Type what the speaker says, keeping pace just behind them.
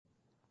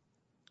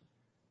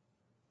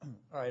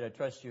All right, I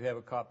trust you have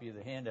a copy of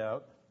the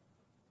handout.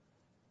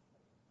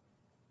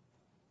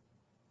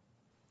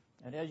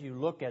 And as you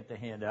look at the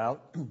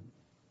handout,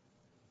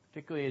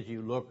 particularly as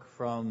you look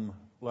from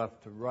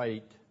left to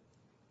right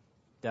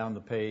down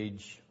the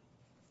page,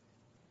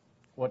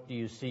 what do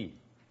you see?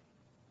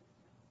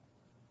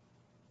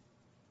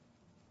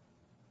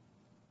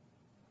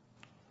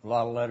 A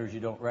lot of letters you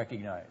don't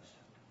recognize.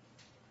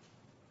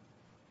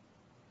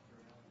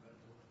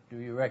 Do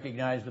you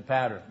recognize the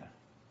pattern?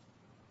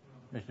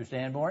 Mr.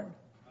 Sanborn?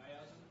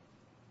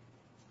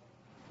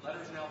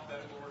 Letters in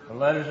alphabetical order. The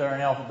letters are in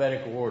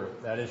alphabetical order.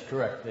 That is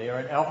correct. They are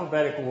in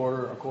alphabetical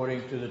order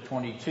according to the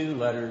 22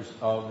 letters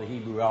of the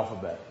Hebrew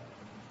alphabet.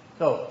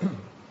 So,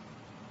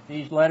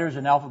 these letters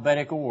in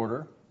alphabetical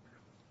order,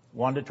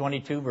 1 to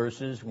 22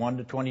 verses, 1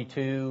 to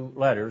 22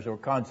 letters or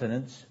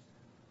consonants,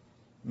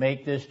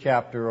 make this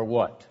chapter a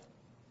what?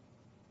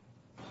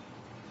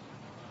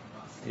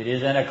 It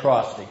is an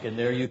acrostic, and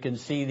there you can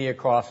see the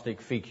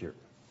acrostic feature.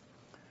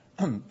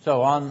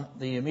 So on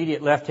the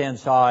immediate left-hand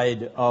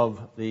side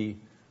of the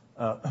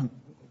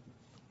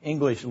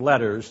English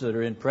letters that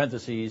are in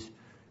parentheses,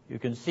 you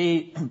can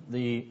see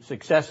the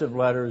successive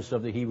letters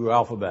of the Hebrew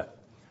alphabet,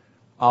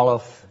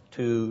 Aleph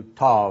to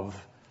Tav,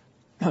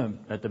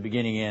 at the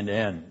beginning and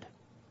end.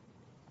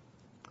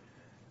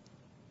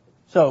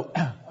 So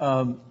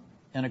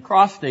an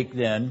acrostic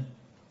then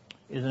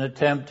is an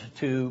attempt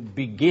to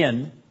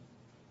begin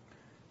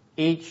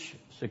each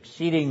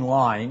succeeding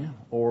line,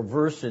 or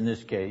verse in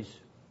this case,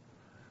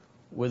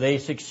 with a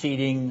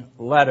succeeding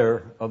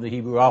letter of the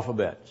Hebrew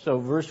alphabet. So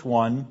verse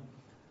 1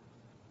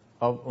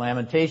 of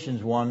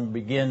Lamentations 1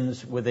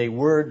 begins with a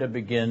word that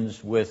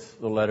begins with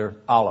the letter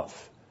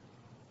Aleph.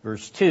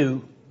 Verse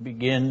 2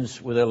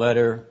 begins with a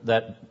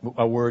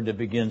word that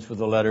begins with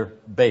the letter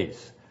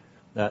Beis.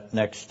 That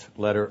next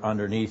letter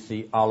underneath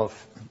the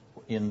Aleph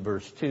in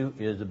verse 2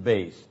 is a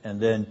Beis.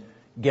 And then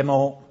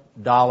Gimel,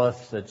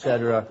 Daleth,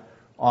 etc.,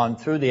 on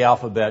through the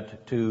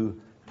alphabet to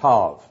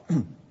Tav.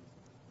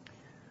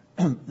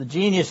 The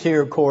genius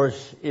here, of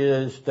course,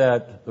 is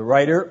that the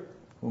writer,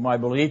 whom I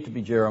believe to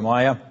be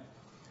Jeremiah,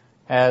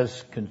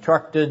 has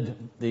constructed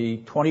the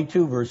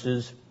 22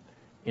 verses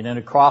in an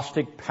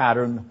acrostic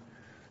pattern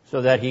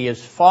so that he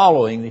is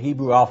following the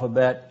Hebrew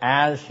alphabet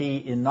as he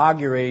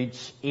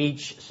inaugurates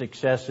each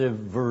successive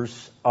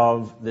verse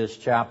of this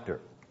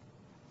chapter.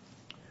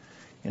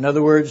 In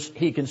other words,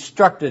 he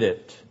constructed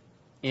it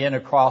in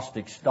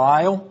acrostic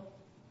style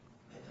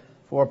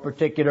for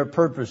particular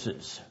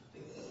purposes.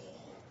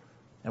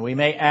 And we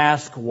may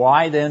ask,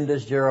 why then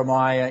does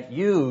Jeremiah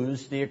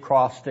use the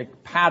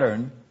acrostic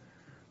pattern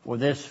for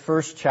this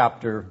first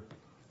chapter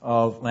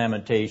of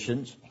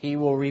Lamentations? He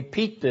will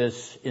repeat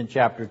this in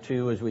chapter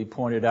 2, as we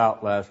pointed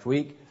out last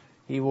week.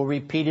 He will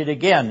repeat it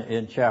again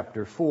in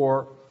chapter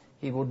 4.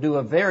 He will do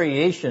a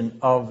variation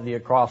of the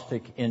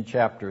acrostic in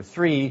chapter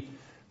 3.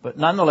 But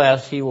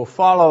nonetheless, he will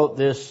follow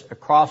this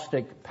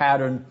acrostic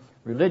pattern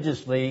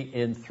religiously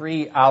in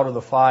 3 out of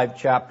the 5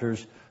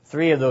 chapters,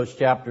 3 of those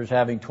chapters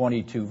having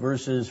 22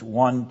 verses,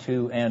 1,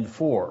 2, and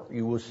 4.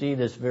 You will see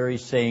this very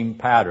same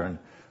pattern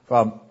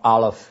from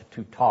Aleph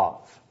to Tav.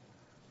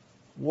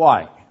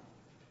 Why?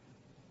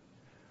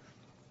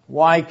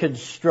 Why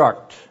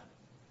construct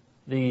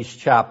these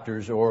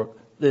chapters, or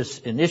this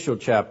initial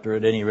chapter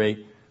at any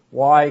rate,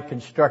 why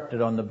construct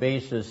it on the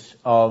basis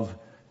of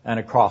an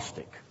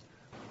acrostic?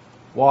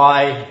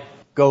 Why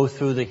go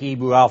through the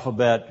Hebrew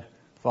alphabet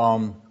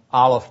from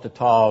Aleph to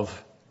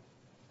Tav,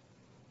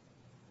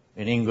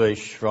 in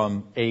English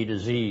from A to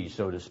Z,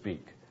 so to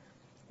speak?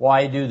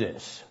 Why do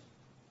this?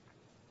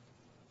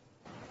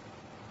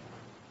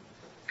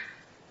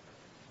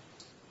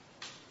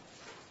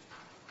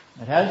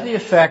 It has the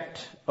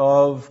effect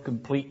of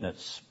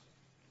completeness.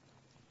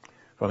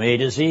 From A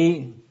to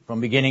Z,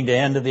 from beginning to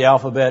end of the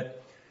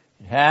alphabet,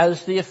 it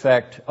has the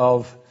effect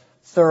of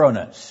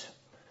thoroughness.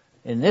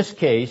 In this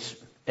case,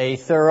 a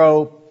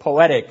thorough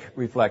poetic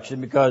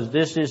reflection, because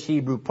this is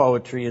Hebrew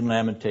poetry in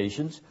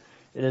Lamentations.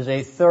 It is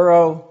a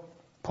thorough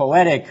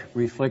poetic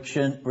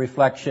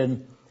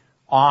reflection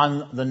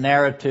on the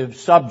narrative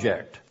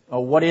subject.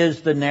 What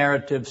is the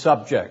narrative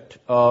subject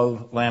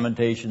of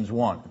Lamentations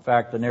 1? In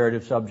fact, the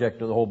narrative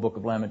subject of the whole book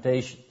of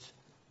Lamentations.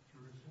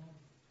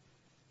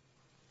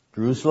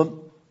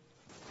 Jerusalem.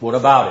 What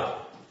about it?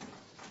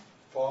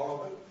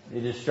 Fall of it.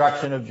 The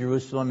destruction of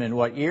Jerusalem in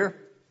what year?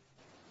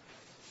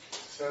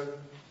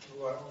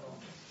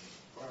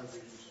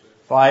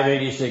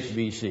 586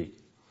 BC.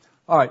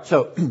 All right,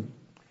 so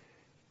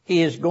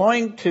he is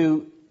going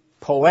to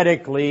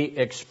poetically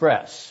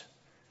express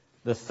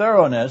the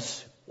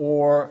thoroughness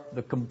or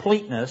the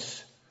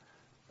completeness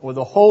or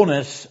the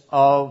wholeness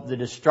of the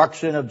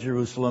destruction of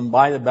Jerusalem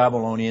by the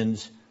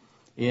Babylonians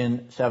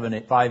in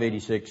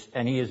 586,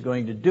 and he is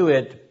going to do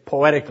it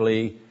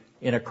poetically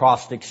in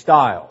acrostic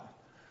style.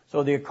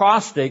 So the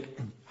acrostic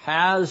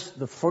has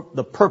the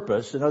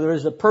purpose, in other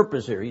words, the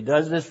purpose here. He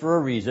does this for a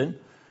reason.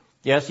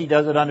 Yes, he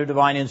does it under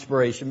divine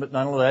inspiration, but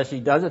nonetheless, he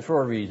does it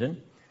for a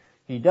reason.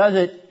 He does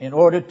it in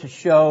order to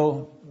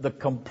show the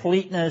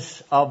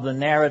completeness of the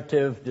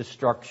narrative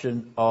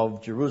destruction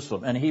of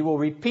Jerusalem. And he will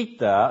repeat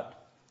that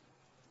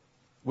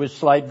with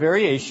slight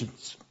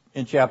variations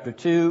in chapter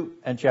 2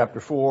 and chapter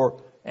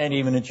 4 and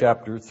even in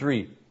chapter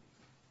 3.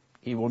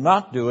 He will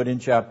not do it in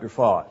chapter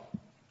 5.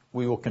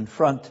 We will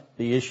confront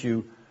the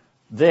issue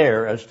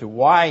there as to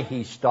why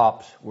he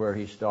stops where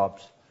he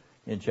stops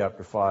in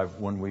chapter 5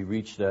 when we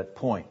reach that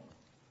point.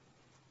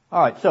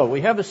 All right, so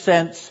we have a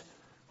sense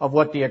of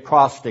what the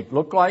acrostic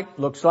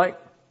looks like.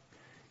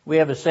 We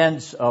have a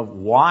sense of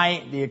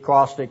why the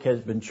acrostic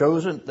has been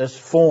chosen. This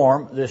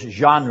form, this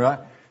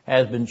genre,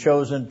 has been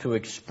chosen to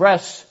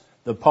express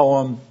the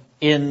poem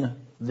in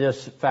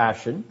this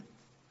fashion.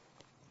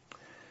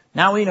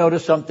 Now we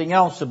notice something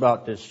else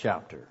about this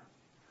chapter.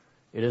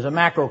 It is a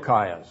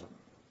macrochiasm.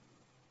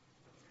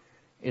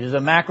 It is a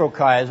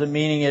macrochiasm,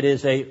 meaning it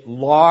is a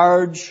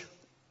large,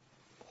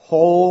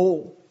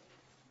 whole,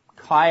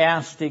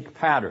 chiastic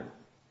pattern.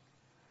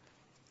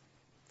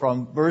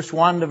 From verse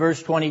 1 to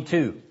verse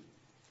 22,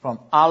 from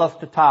Aleph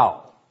to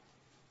Tau.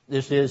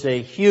 This is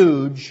a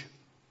huge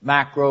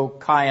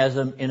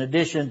macrochiasm in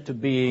addition to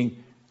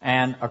being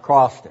an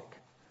acrostic.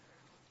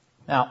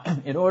 Now,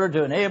 in order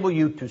to enable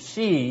you to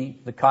see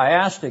the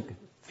chiastic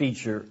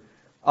feature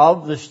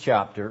of this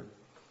chapter,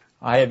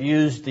 I have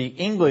used the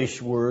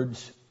English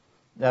words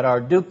that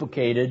are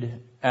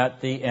duplicated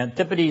at the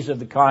antipodes of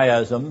the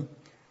chiasm,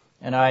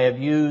 and I have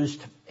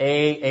used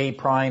A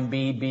prime,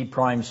 B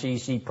prime,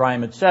 C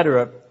prime,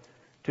 etc.,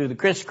 to the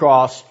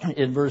crisscross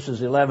in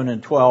verses 11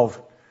 and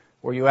 12,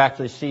 where you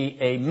actually see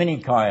a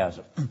mini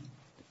chiasm.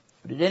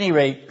 But at any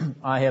rate,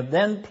 I have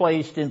then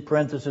placed in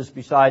parenthesis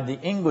beside the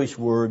English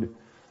word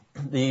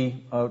the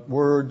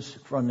words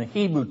from the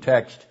Hebrew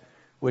text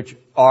which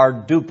are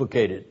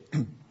duplicated.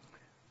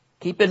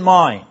 Keep in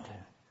mind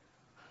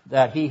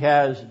that he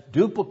has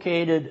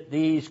duplicated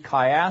these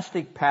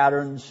chiastic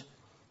patterns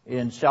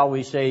in, shall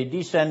we say,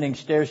 descending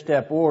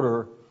stair-step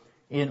order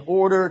in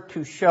order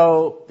to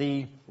show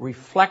the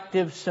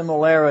reflective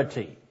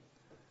similarity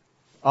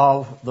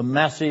of the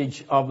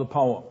message of the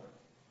poem.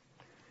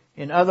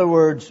 In other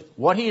words,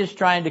 what he is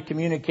trying to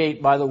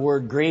communicate by the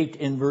word great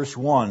in verse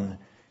 1,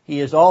 he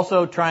is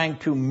also trying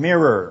to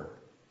mirror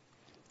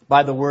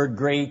by the word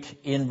great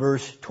in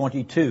verse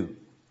 22.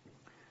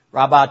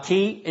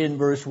 Rabbati in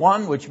verse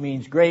 1, which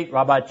means great.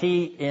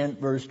 Rabbati in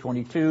verse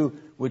 22,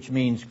 which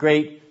means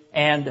great.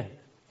 And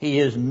he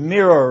is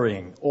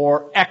mirroring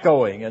or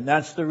echoing, and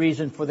that's the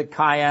reason for the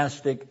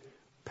chiastic,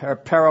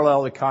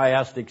 parallel the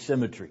chiastic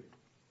symmetry.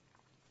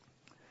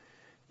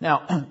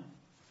 Now,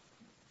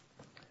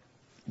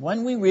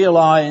 when we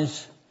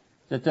realize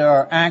that there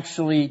are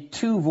actually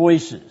two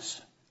voices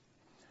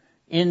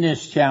in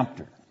this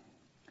chapter,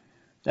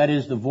 that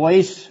is the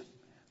voice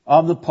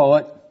of the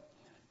poet,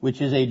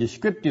 which is a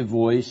descriptive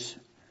voice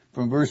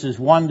from verses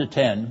 1 to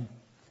 10,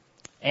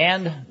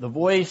 and the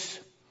voice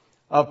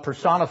of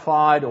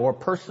personified or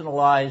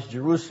personalized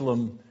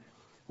Jerusalem,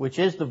 which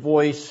is the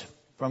voice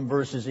from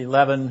verses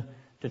 11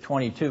 to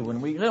 22. When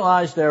we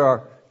realize there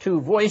are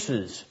two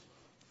voices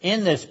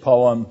in this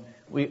poem,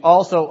 we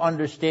also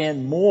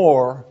understand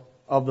more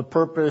of the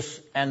purpose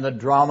and the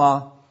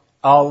drama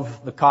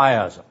of the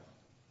chiasm.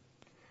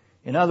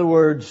 In other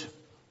words,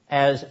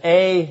 as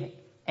A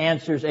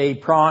answers A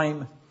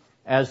prime,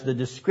 as the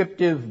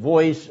descriptive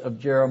voice of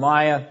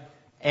Jeremiah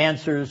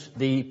answers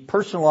the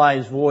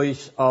personalized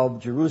voice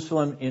of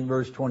Jerusalem in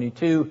verse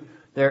 22,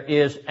 there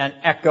is an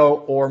echo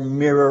or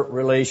mirror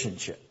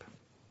relationship.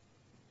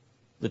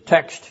 The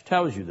text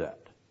tells you that.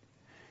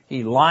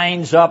 He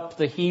lines up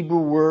the Hebrew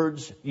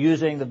words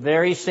using the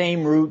very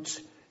same roots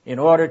in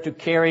order to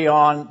carry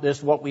on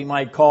this what we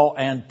might call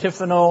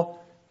antiphonal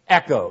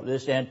echo,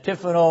 this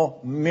antiphonal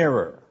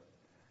mirror.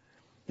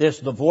 This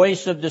the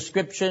voice of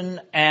description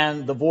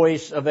and the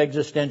voice of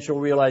existential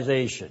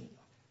realization.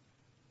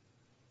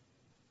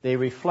 They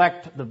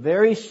reflect the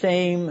very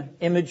same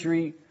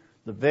imagery,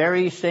 the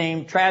very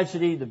same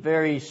tragedy, the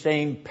very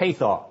same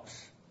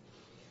pathos.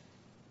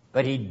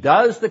 But he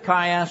does the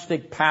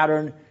chiastic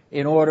pattern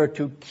in order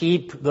to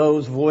keep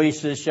those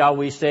voices, shall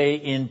we say,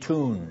 in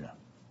tune.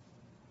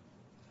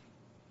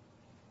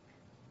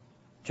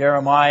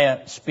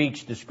 Jeremiah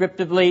speaks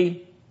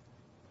descriptively.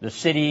 The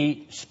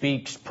city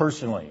speaks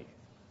personally.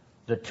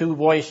 The two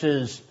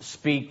voices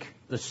speak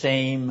the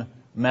same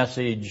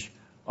message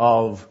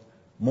of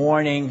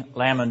mourning,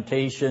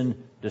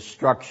 lamentation,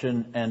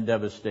 destruction, and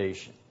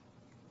devastation.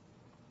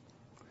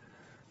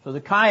 So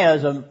the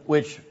chiasm,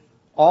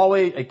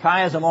 a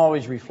chiasm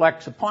always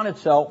reflects upon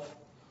itself.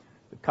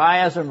 The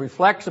chiasm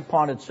reflects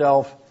upon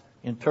itself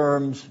in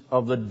terms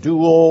of the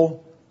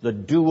dual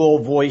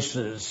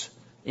voices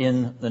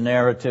in the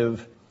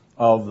narrative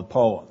of the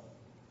poem.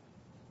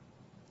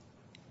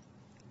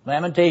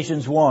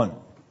 Lamentations 1.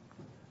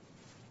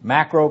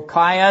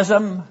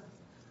 Macrochiasm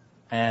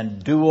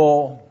and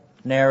dual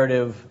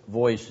narrative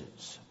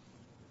voices.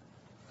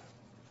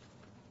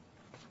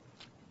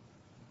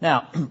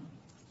 Now,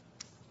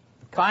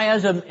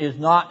 chiasm is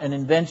not an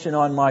invention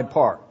on my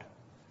part.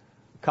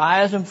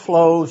 Chiasm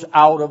flows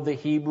out of the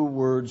Hebrew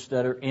words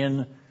that are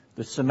in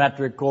the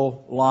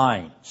symmetrical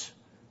lines.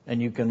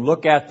 And you can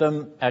look at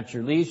them at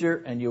your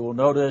leisure, and you will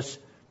notice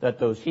that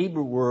those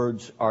Hebrew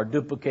words are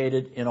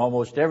duplicated in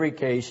almost every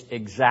case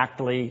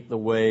exactly the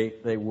way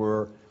they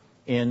were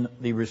in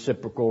the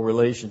reciprocal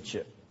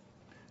relationship.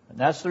 And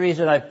that's the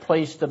reason I've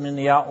placed them in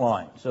the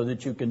outline, so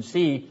that you can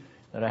see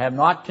that I have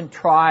not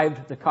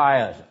contrived the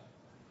chiasm.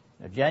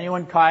 A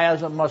genuine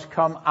chiasm must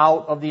come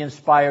out of the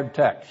inspired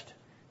text.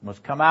 It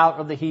must come out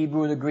of the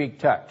Hebrew or the Greek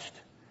text.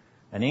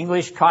 An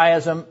English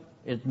chiasm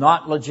is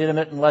not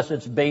legitimate unless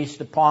it's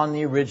based upon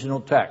the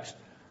original text.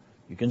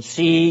 You can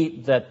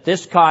see that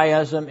this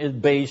chiasm is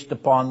based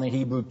upon the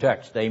Hebrew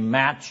text. They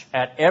match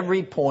at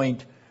every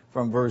point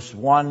from verse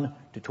 1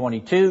 to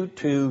 22,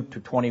 2 to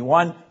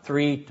 21,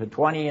 3 to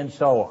 20, and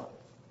so on.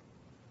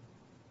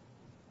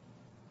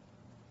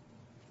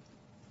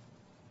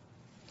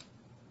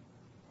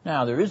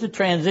 Now, there is a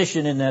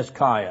transition in this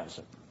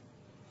chiasm.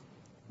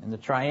 And the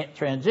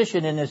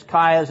transition in this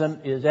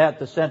chiasm is at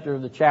the center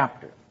of the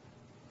chapter.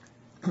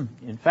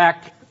 In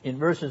fact, in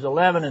verses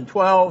 11 and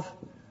 12,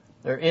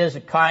 there is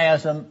a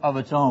chiasm of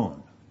its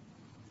own.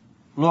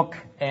 Look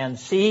and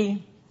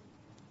see.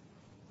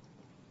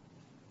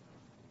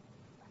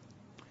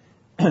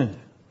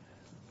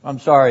 I'm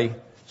sorry,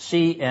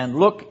 see and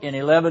look in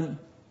 11.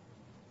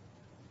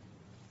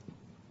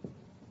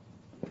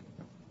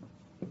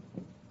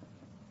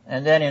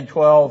 And then in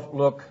 12,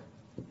 look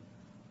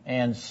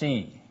and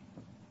see.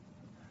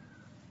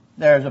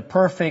 There's a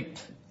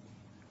perfect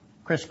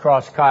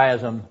crisscross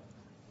chiasm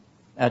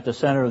at the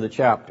center of the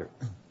chapter.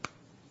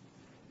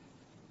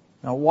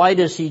 Now, why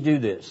does he do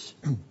this?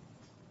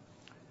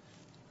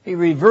 He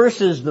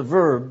reverses the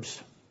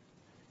verbs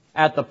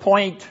at the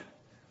point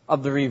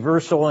of the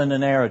reversal in the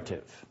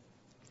narrative.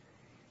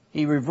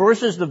 He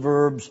reverses the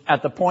verbs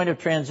at the point of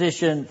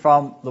transition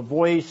from the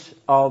voice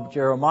of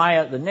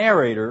Jeremiah, the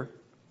narrator,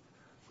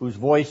 whose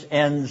voice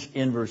ends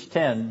in verse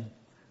 10,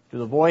 to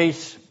the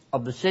voice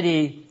of the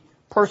city,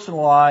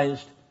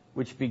 personalized,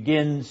 which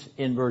begins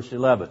in verse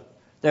 11.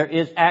 There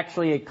is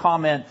actually a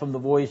comment from the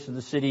voice of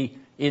the city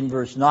in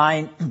verse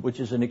 9,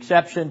 which is an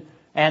exception,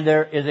 and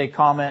there is a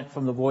comment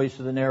from the voice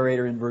of the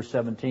narrator in verse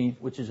 17,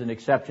 which is an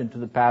exception to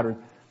the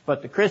pattern.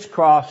 But the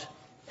crisscross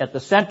at the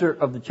center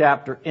of the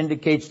chapter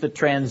indicates the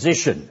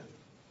transition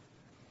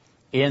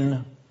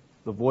in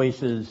the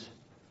voices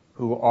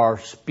who are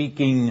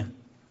speaking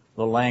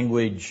the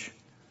language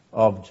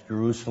of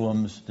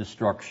Jerusalem's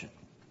destruction.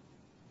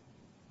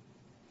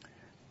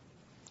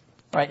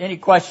 All right, any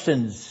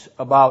questions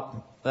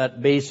about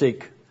that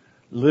basic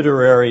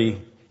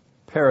literary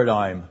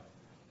paradigm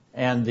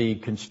and the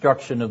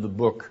construction of the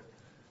book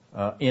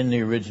in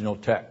the original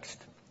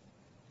text?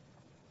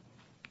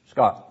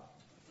 Scott?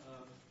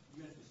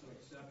 You mentioned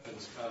some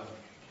exceptions.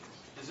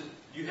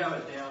 You have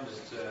it down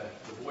that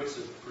the voice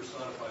of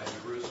personified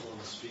Jerusalem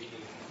is speaking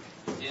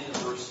in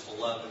verse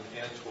 11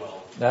 and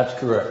 12. That's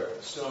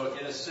correct. So,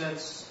 in a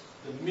sense,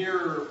 the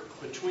mirror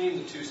between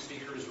the two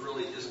speakers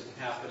really isn't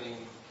happening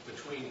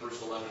between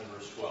verse 11 and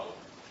verse 12.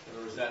 In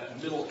other words,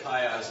 that middle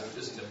chiasm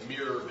isn't a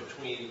mirror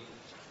between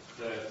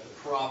the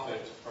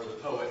prophet or the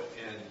poet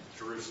and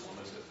Jerusalem,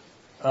 is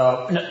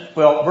it?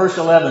 Well, verse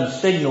 11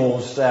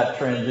 signals that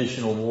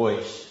transitional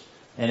voice,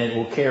 and it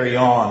will carry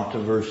on to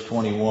verse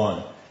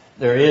 21.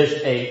 There is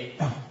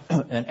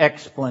an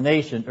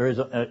explanation, there is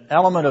an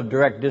element of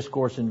direct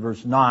discourse in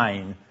verse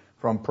 9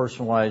 from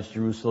personalized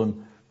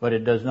Jerusalem, but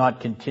it does not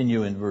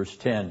continue in verse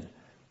 10. Okay,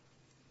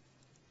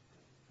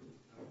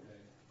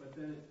 but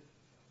then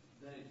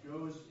it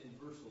goes in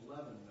verse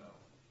 11, though.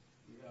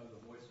 You have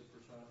the voice of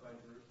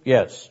personified Jerusalem?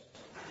 Yes.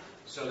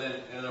 So then,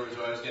 in other words,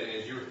 what I was getting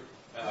is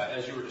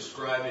as you were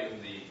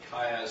describing the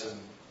chiasm,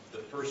 the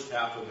first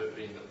half of it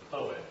being the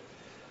poet,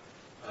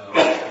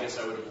 I guess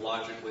I would have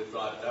logically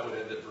thought that would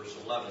end at verse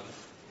 11.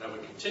 That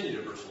would continue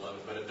to verse 11,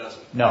 but it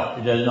doesn't. No,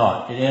 it does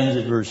not. It ends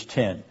at verse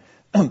 10.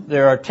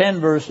 There are 10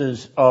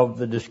 verses of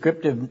the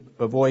descriptive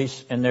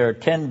voice, and there are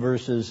 10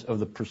 verses of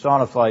the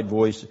personified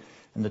voice,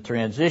 and the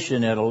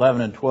transition at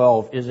 11 and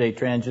 12 is a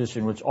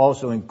transition which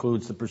also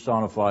includes the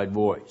personified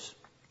voice.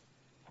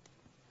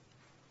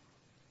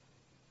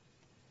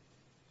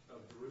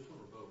 Of Jerusalem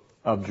or both?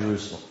 Of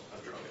Jerusalem.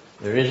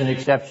 There is an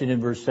exception in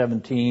verse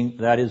 17.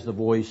 That is the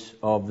voice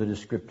of the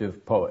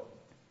descriptive poet.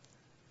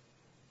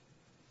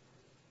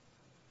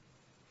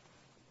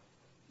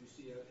 Do you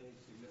see any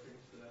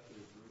significance to that,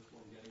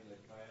 Jerusalem getting the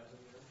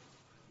chiasm there?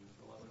 In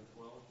 11 and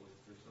 12? Was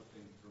there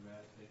something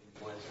dramatic taking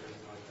place there?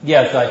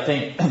 Yes, I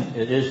think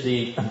it is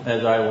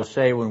as I will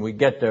say when we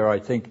get there, I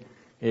think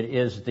it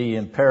is the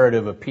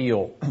imperative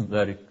appeal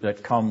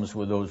that comes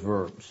with those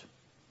verbs.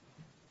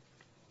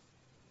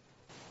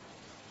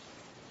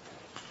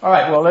 All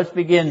right, well, let's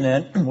begin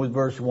then with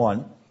verse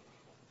 1,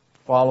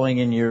 following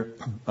in your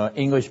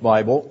English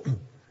Bible.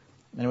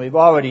 And we've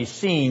already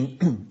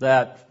seen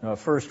that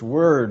first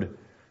word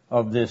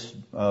of this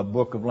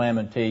Book of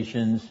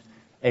Lamentations,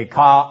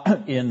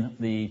 ekah in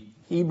the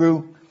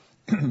Hebrew,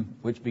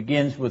 which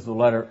begins with the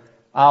letter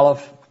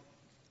Aleph,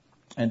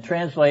 and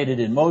translated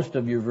in most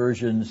of your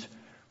versions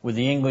with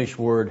the English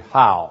word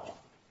how.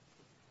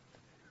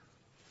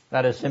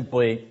 That is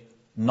simply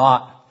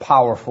not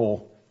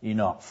powerful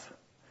enough.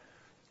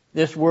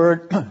 This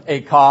word,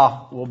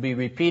 ekah, will be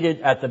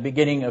repeated at the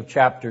beginning of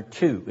chapter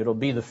 2. It'll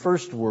be the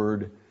first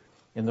word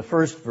in the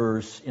first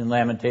verse in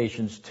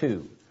Lamentations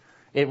 2.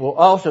 It will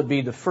also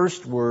be the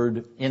first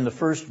word in the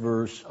first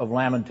verse of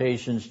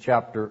Lamentations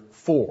chapter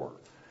 4.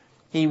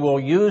 He will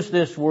use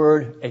this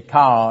word,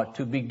 ekah,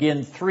 to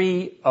begin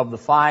 3 of the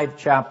 5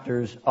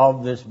 chapters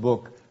of this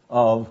book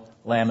of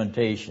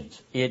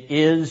Lamentations. It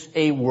is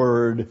a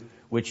word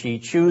which he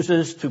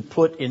chooses to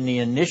put in the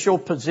initial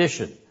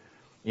position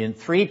in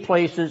 3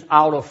 places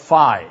out of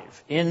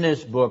 5 in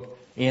this book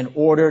in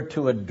order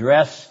to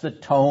address the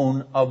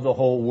tone of the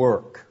whole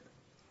work.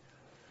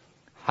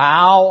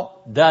 How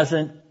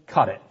doesn't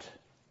cut it.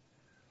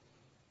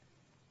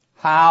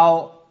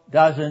 How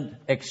doesn't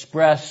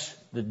express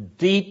the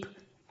deep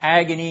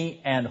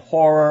agony and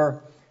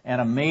horror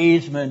and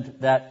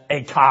amazement that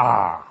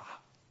ekah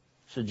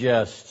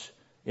suggests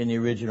in the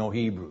original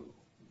Hebrew.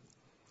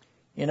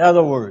 In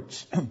other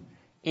words,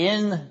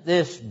 in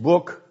this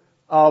book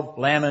of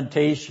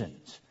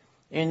Lamentations,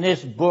 in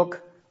this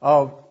book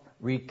of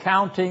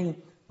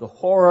recounting the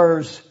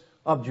horrors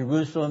of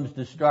Jerusalem's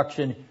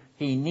destruction,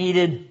 he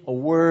needed a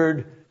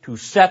word to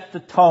set the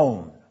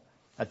tone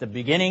at the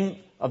beginning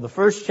of the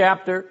first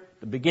chapter,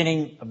 the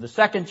beginning of the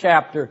second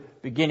chapter,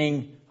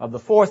 beginning of the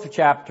fourth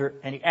chapter,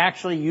 and he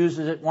actually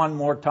uses it one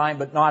more time,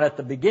 but not at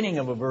the beginning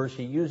of a verse.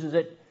 He uses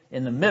it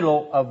in the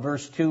middle of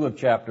verse 2 of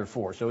chapter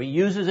 4. So he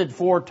uses it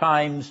 4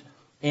 times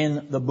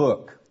in the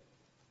book.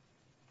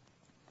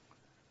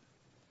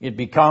 It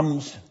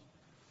becomes,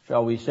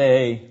 shall we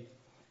say,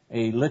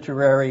 a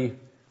literary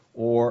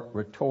or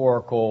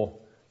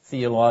rhetorical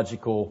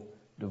theological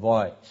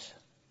device.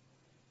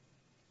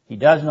 He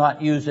does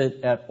not use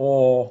it at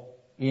all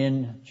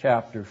in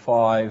chapter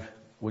 5,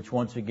 which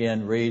once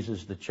again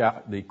raises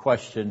the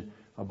question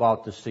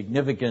about the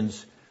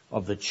significance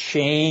of the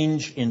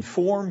change in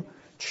form,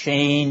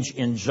 change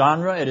in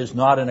genre. It is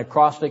not an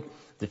acrostic.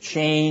 The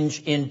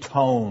change in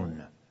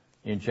tone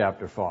in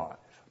chapter 5.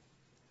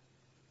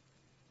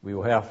 We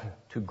will have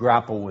to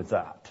grapple with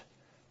that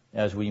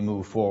as we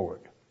move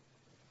forward.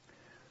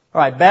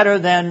 All right, better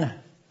than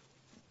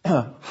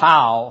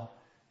how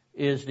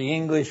is the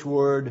English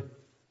word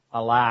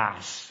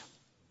alas.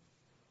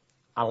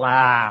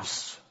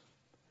 Alas,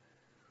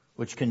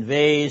 which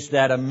conveys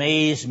that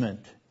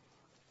amazement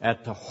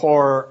at the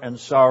horror and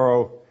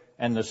sorrow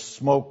and the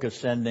smoke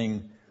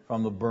ascending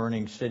from the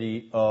burning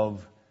city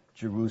of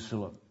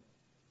Jerusalem.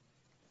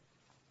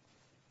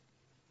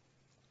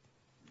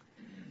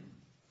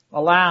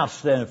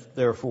 Alas,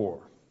 therefore,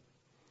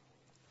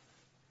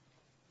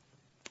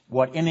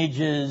 what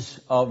images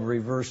of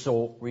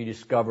reversal we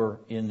discover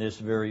in this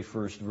very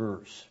first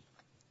verse.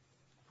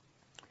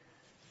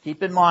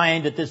 Keep in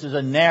mind that this is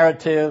a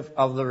narrative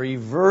of the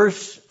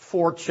reverse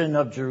fortune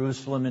of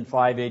Jerusalem in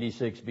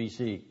 586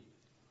 BC.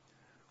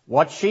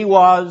 What she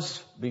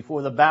was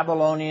before the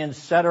Babylonians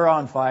set her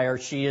on fire,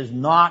 she is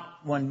not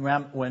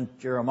when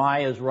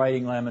Jeremiah is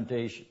writing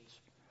Lamentations.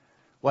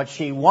 What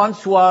she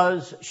once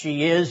was,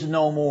 she is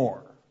no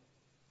more.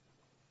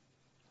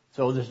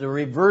 So there's a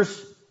reverse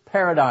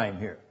paradigm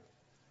here.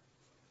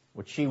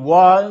 What she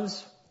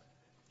was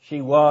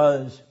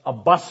a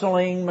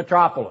bustling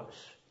metropolis.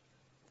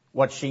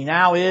 What she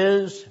now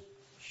is,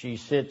 she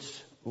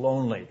sits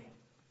lonely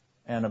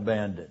and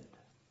abandoned.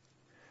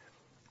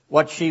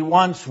 What she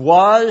once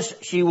was,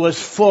 she was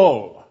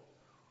full.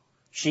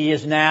 She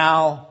is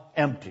now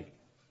empty.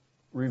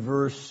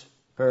 Reverse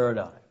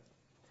paradigm.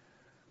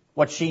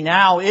 What she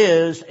now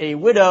is, a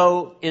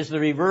widow, is the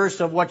reverse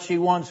of what she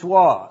once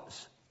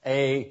was,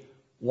 a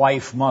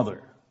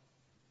wife-mother.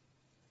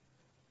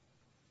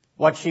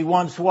 What she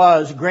once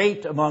was,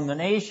 great among the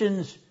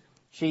nations,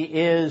 she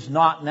is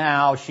not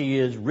now. She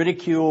is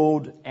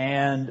ridiculed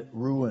and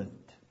ruined.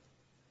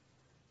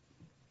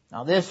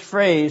 Now this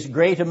phrase,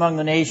 great among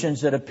the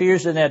nations, that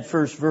appears in that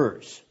first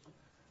verse,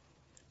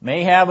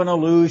 may have an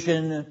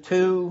allusion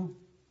to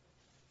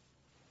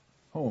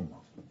whom?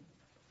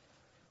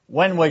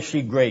 When was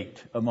she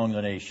great among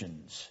the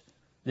nations,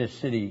 this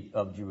city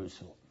of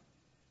Jerusalem?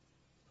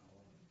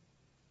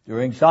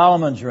 During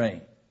Solomon's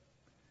reign.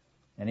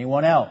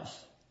 Anyone else?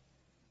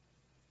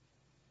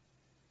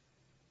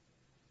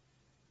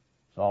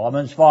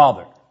 Solomon's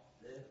father.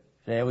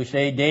 We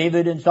say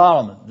David and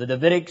Solomon. The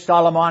Davidic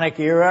Solomonic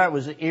era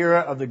was the era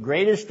of the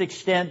greatest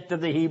extent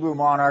of the Hebrew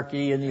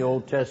monarchy in the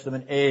Old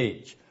Testament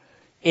age.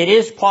 It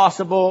is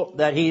possible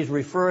that he's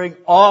referring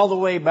all the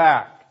way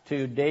back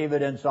to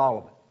David and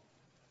Solomon.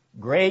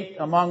 Great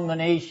among the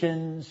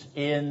nations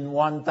in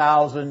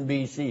 1000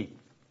 BC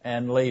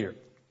and later.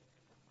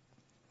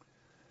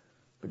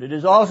 But it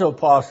is also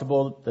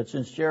possible that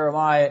since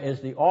Jeremiah is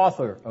the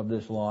author of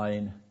this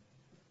line,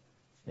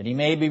 that he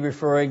may be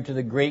referring to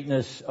the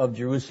greatness of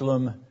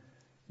Jerusalem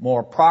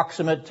more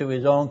proximate to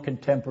his own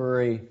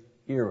contemporary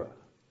era.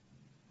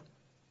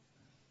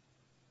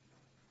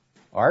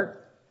 Art?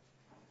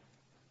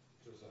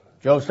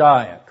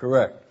 Josiah,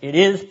 correct. It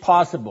is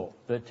possible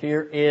that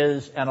here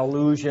is an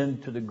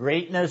allusion to the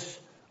greatness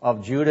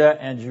of Judah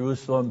and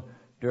Jerusalem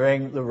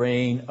during the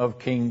reign of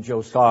King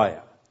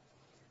Josiah,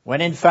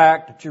 when in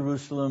fact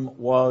Jerusalem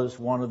was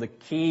one of the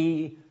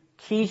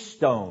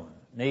keystone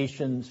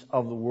nations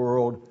of the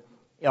world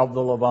of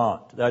the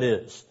Levant, that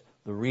is,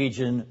 the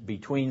region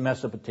between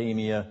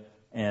Mesopotamia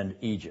and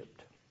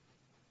Egypt.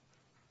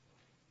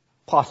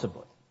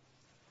 Possibly.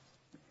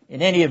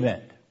 In any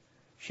event,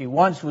 she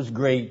once was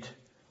great,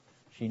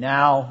 she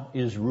now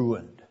is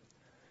ruined.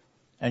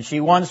 And she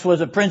once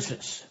was a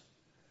princess,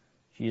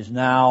 she is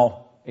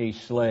now a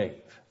slave.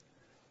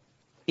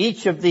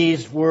 Each of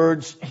these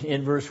words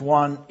in verse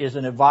 1 is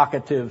an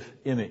evocative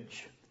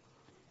image.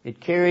 It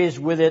carries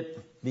with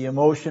it the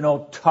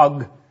emotional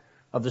tug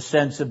of the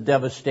sense of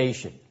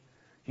devastation,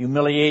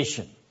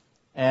 humiliation,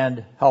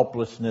 and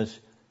helplessness,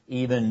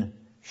 even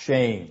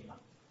shame.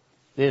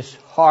 This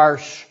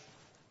harsh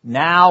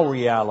now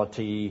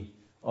reality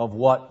of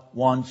what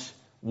once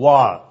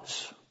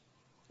was,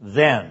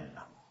 then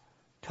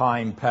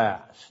time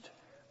passed.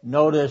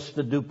 Notice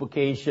the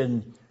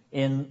duplication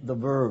in the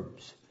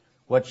verbs.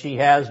 What she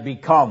has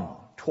become,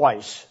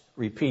 twice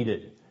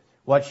repeated.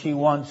 What she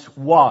once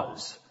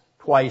was,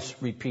 twice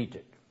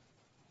repeated.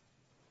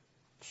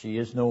 She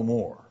is no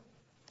more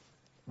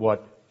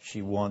what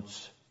she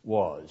once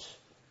was.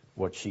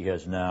 What she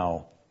has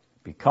now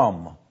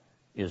become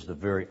is the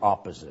very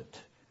opposite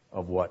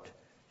of what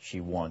she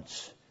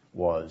once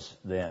was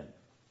then.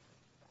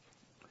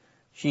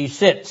 She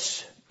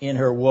sits in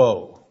her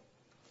woe.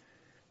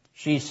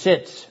 She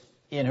sits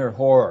in her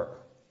horror.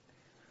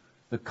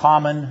 The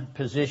common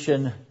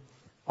position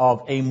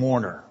of a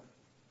mourner.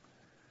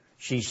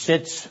 She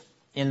sits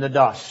in the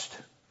dust,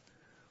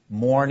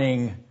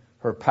 mourning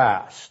her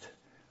past,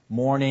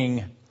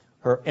 mourning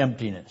her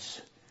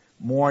emptiness,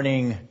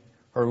 mourning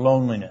her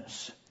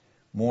loneliness,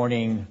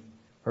 mourning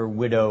her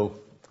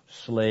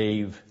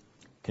widow-slave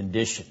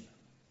condition.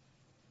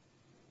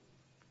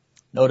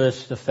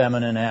 Notice the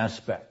feminine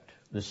aspect.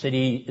 The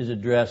city is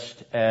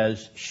addressed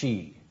as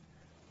she.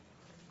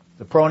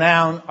 The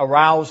pronoun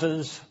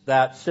arouses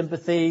that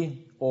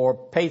sympathy or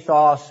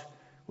pathos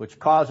which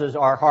causes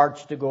our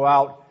hearts to go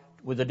out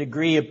with a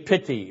degree of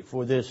pity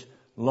for this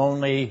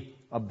lonely,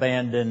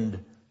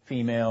 abandoned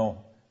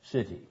female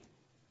city.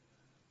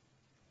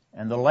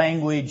 And the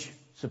language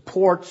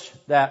supports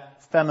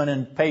that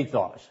feminine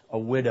pathos. A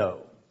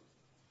widow,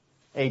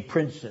 a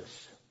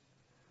princess,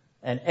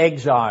 an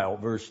exile,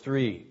 verse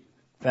 3,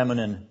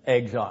 feminine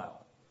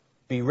exile.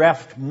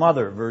 Bereft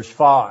mother, verse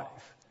 5.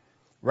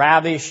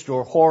 Ravished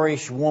or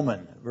whorish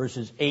woman,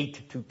 verses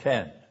 8 to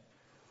 10.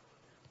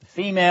 The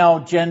female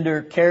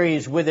gender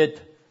carries with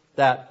it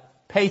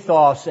that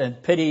pathos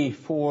and pity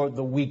for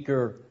the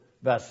weaker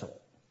vessel.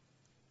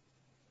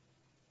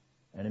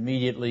 And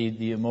immediately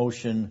the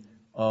emotion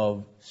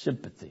of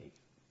sympathy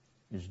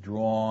is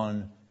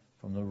drawn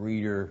from the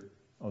reader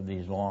of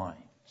these lines.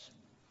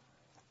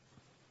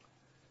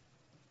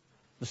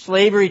 The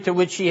slavery to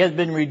which she has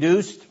been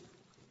reduced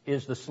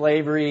is the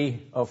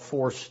slavery of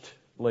forced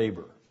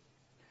labor.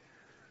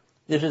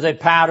 This is a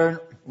pattern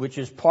which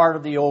is part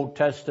of the Old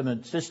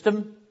Testament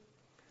system.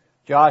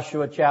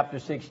 Joshua chapter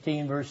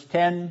 16 verse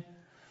 10,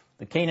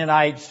 the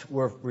Canaanites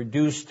were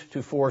reduced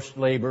to forced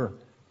labor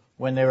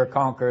when they were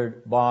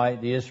conquered by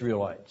the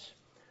Israelites.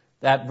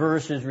 That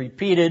verse is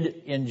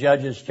repeated in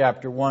Judges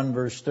chapter 1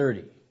 verse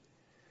 30.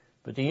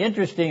 But the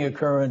interesting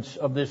occurrence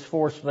of this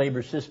forced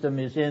labor system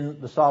is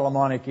in the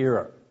Solomonic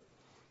era.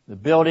 The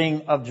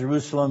building of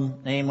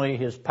Jerusalem, namely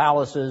his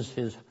palaces,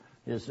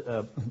 his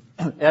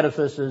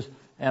edifices,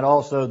 and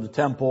also the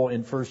temple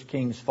in 1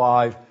 Kings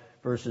 5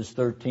 verses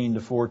 13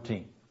 to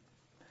 14.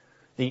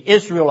 The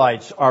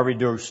Israelites are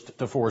reduced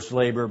to forced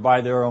labor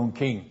by their own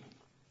king.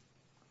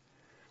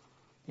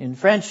 In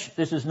French,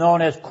 this is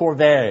known as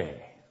corvée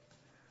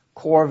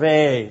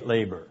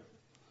labor,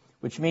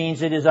 which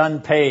means it is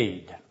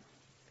unpaid.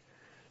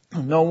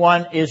 No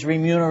one is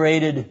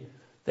remunerated.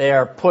 They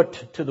are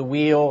put to the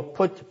wheel,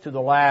 put to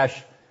the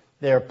lash.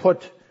 They are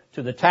put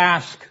to the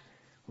task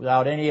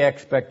without any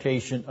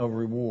expectation of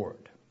reward.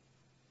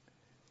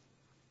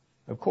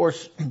 Of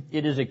course,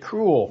 it is a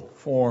cruel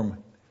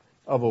form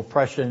of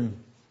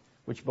oppression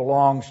which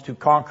belongs to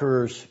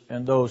conquerors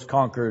and those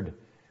conquered,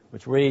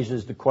 which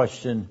raises the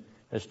question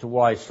as to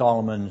why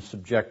Solomon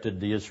subjected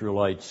the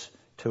Israelites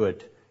to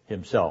it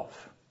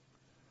himself.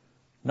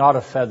 Not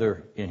a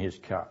feather in his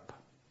cap.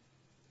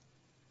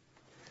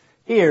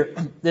 Here,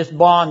 this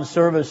bond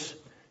service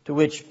to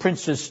which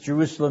Princess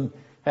Jerusalem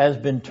has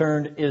been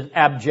turned is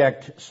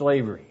abject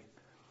slavery.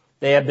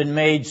 They have been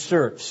made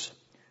serfs,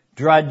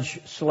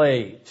 drudge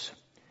slaves.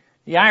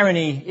 The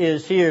irony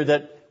is here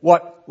that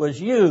what was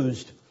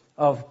used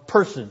of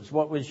persons,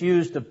 what was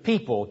used of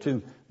people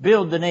to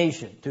build the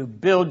nation, to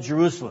build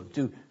Jerusalem,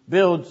 to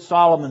build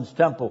Solomon's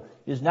temple,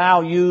 is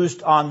now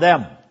used on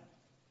them.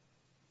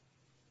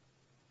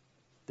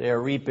 They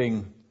are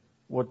reaping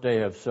what they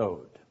have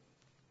sowed.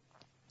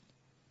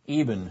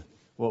 Even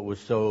what was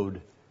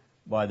sowed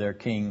by their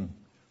king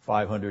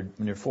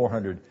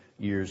 400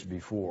 years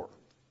before.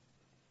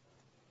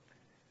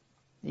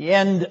 The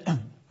end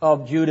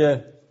of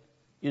Judah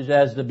is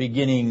as the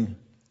beginning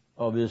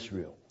of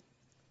Israel.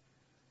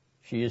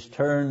 She is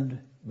turned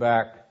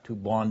back to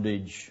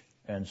bondage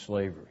and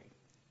slavery.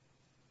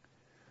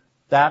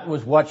 That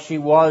was what she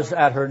was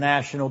at her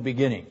national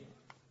beginning.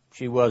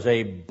 She was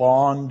a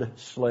bond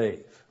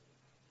slave.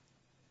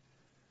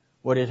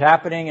 What is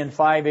happening in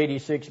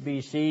 586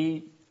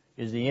 BC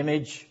is the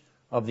image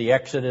of the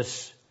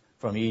Exodus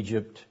from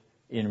Egypt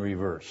in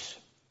reverse.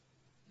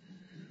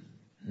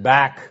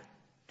 Back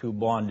to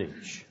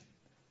bondage.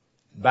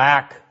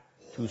 Back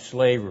to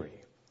slavery.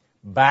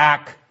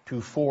 Back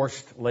to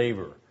forced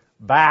labor.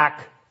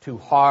 Back to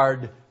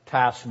hard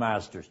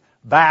taskmasters.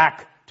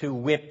 Back to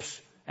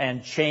whips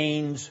and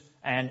chains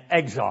and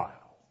exile.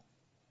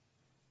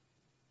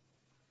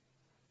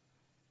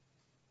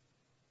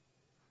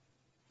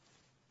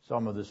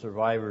 Some of the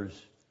survivors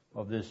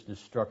of this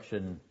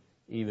destruction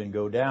even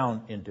go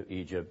down into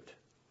Egypt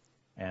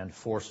and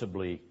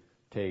forcibly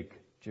take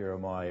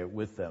Jeremiah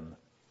with them.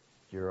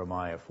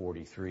 Jeremiah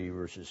 43,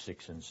 verses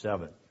 6 and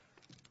 7.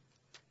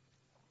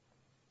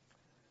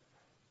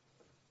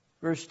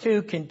 Verse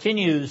 2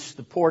 continues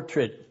the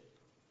portrait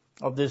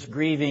of this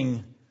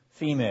grieving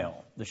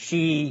female. The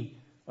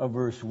she of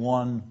verse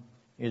 1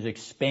 is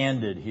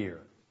expanded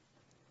here.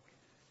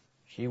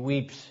 She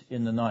weeps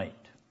in the night.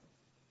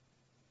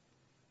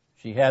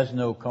 She has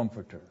no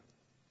comforter.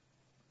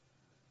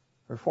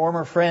 Her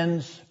former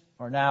friends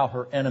are now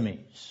her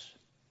enemies.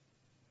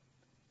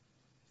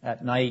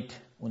 At night,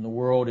 when the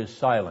world is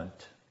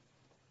silent,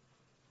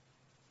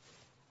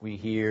 we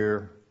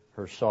hear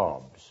her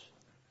sobs.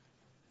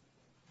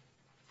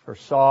 Her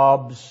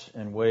sobs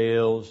and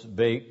wails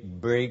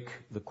break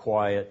the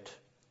quiet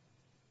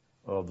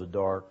of the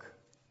dark.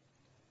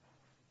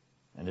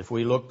 And if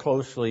we look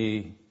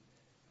closely,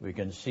 we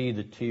can see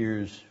the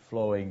tears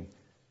flowing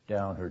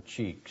down her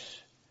cheeks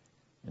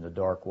in the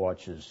dark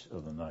watches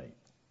of the night.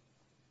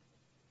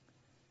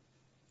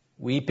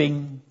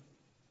 Weeping,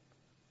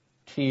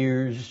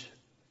 tears,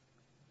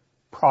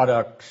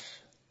 products,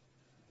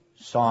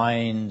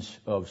 signs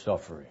of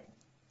suffering.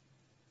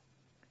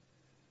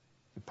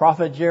 The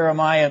prophet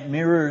Jeremiah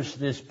mirrors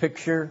this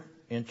picture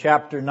in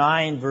chapter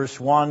 9, verse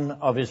 1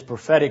 of his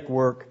prophetic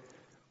work.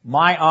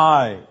 My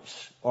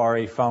eyes are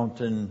a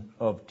fountain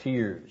of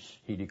tears,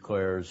 he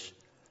declares,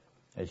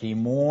 as he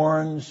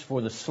mourns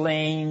for the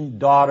slain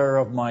daughter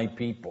of my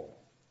people.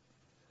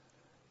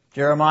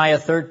 Jeremiah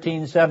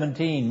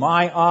 13:17,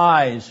 my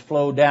eyes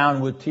flow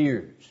down with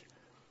tears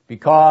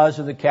because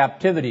of the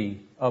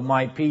captivity of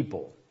my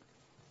people.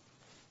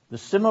 The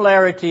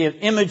similarity of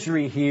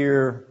imagery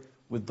here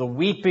with the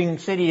weeping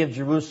city of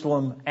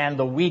Jerusalem and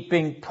the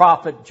weeping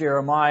prophet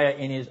Jeremiah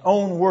in his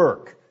own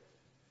work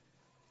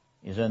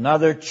is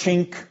another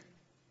chink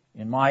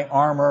in my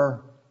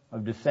armor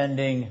of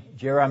defending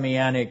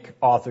Jeremianic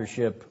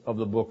authorship of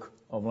the Book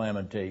of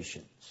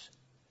Lamentations.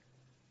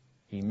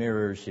 He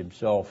mirrors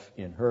himself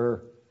in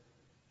her.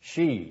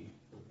 She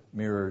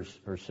mirrors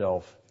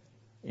herself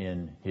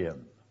in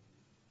him.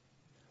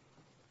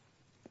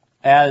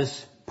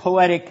 As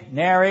poetic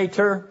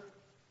narrator,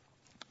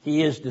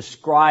 he is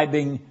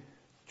describing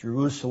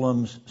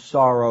Jerusalem's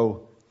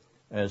sorrow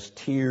as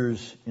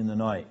tears in the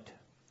night.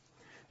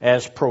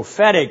 As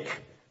prophetic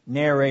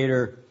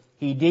narrator,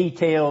 he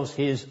details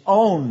his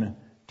own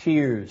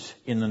tears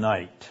in the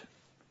night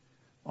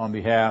on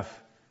behalf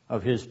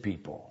of his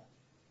people.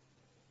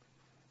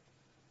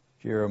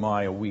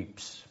 Jeremiah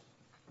weeps.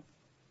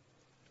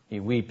 He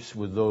weeps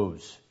with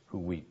those who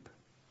weep.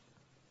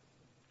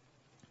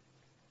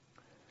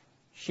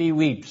 She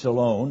weeps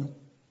alone.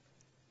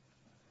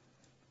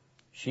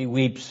 She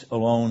weeps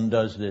alone,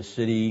 does this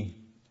city.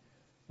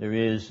 There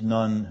is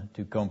none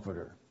to comfort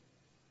her.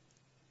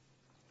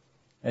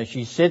 As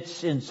she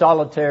sits in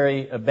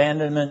solitary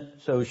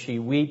abandonment, so she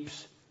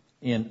weeps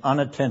in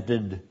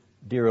unattended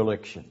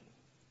dereliction.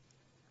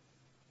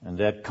 And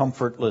that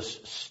comfortless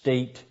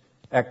state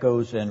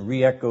echoes and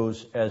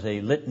re-echoes as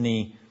a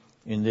litany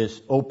in this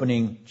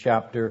opening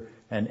chapter,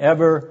 an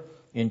ever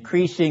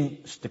increasing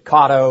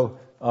staccato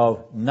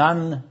of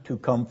none to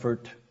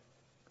comfort.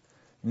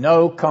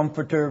 No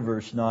comforter,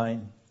 verse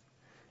 9.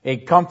 A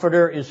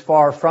comforter is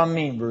far from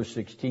me, verse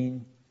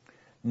 16.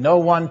 No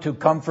one to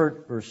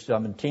comfort, verse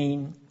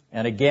 17.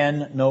 And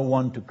again, no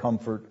one to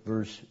comfort,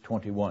 verse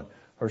 21.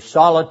 Her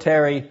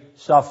solitary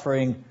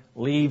suffering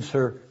leaves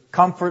her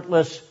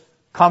comfortless,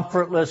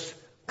 comfortless,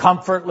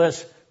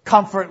 comfortless,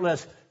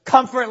 comfortless,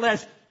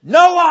 comfortless.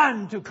 No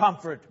one to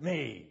comfort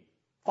me.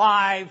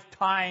 5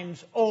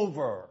 times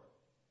over.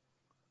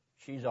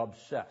 She's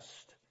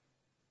obsessed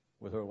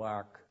with her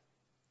lack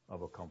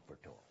of a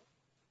comforter.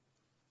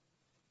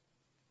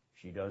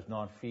 She does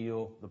not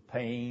feel the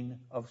pain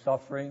of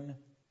suffering.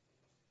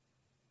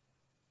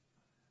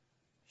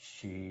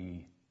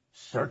 She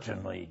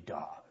certainly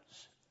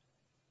does.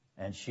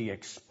 And she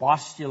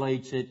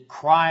expostulates it,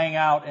 crying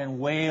out and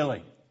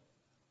wailing.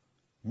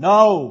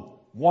 No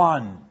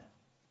one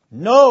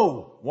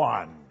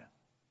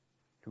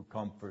to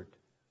comfort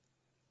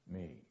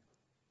me.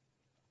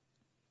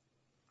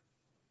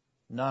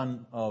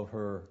 None of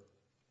her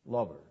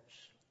lovers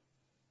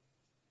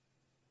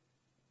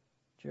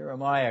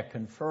Jeremiah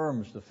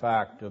confirms the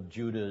fact of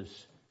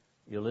Judah's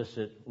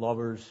illicit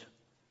lovers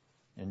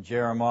in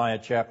Jeremiah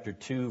chapter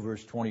 2,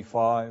 verse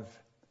 25,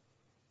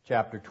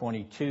 chapter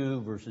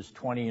 22, verses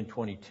 20 and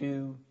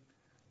 22,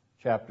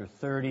 chapter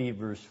 30,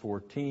 verse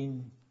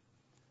 14.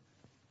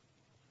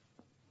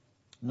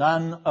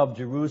 None of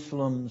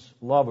Jerusalem's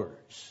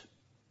lovers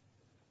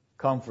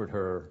comfort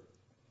her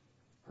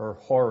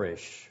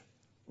whorish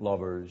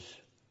lovers.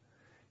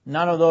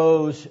 None of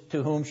those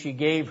to whom she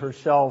gave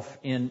herself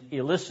in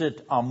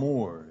illicit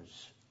amours.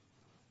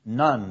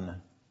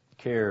 None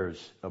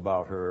cares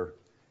about her.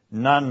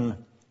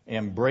 None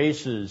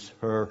embraces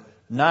her.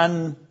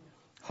 None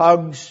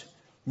hugs.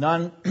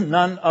 None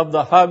of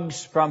the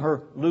hugs from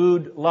her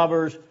lewd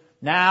lovers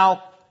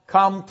now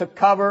come to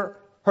cover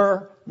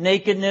her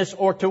nakedness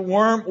or to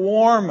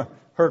warm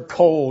her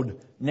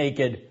cold,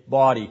 naked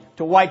body,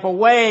 to wipe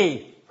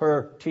away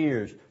her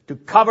tears, to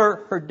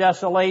cover her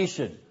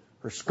desolation,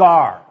 her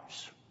scars,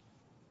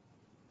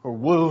 her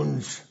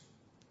wounds,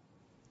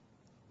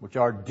 which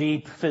are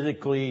deep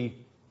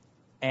physically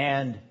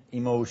and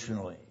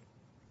emotionally.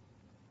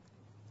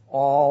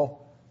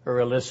 All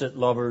her illicit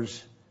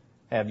lovers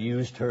have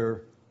used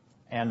her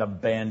and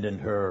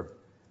abandoned her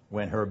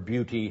when her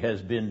beauty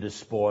has been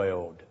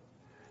despoiled.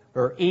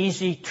 Her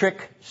easy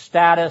trick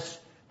status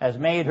has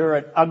made her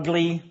an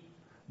ugly,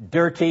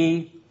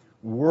 dirty,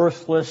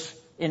 worthless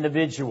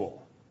individual.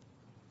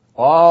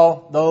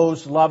 All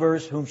those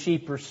lovers whom she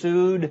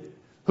pursued,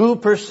 who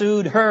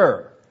pursued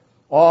her,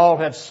 all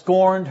have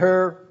scorned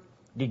her,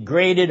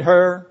 degraded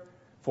her,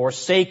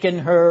 forsaken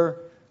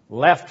her,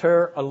 left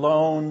her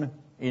alone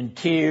in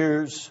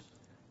tears,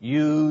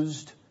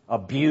 used,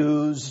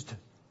 abused,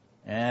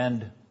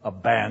 and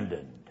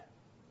abandoned.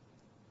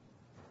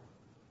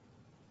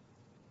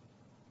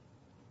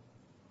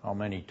 How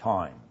many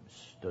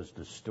times does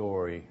the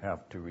story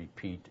have to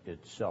repeat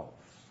itself?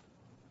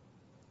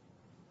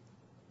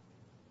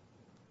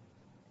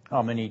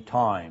 How many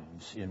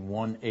times in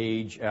one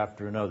age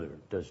after another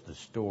does the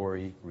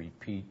story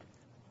repeat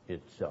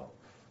itself?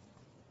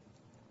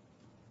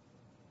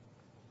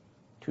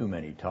 Too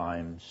many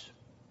times.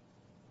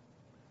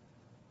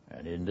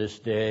 And in this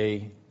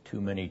day, too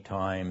many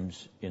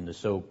times in the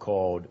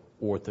so-called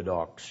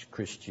Orthodox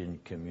Christian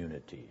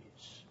communities.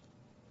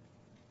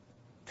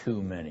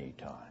 Too many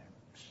times.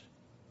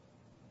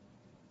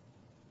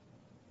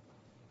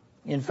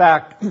 In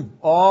fact,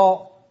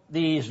 all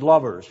these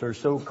lovers, her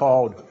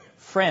so-called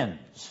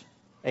friends,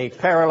 a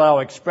parallel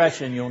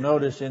expression you'll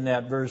notice in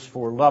that verse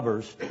for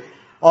lovers,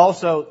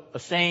 also a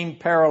same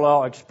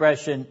parallel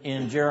expression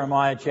in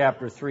Jeremiah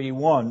chapter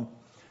 3:1.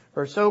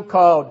 Her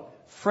so-called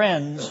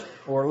friends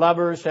or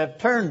lovers have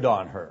turned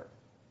on her.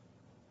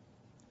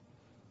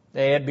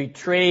 They have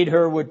betrayed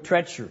her with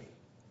treachery,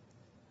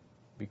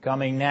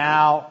 becoming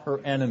now her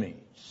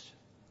enemies.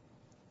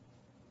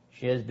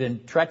 She has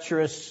been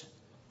treacherous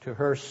to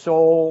her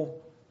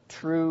sole,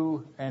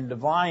 true, and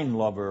divine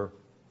lover.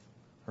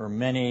 Her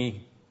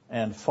many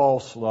and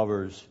false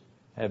lovers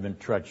have been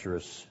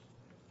treacherous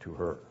to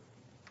her.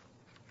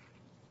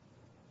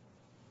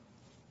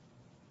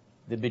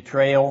 The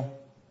betrayal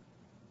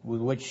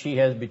with which she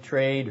has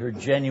betrayed her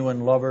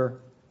genuine lover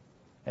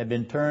had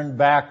been turned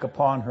back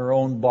upon her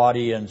own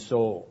body and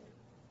soul.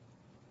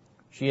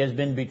 She has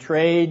been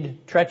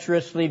betrayed,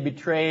 treacherously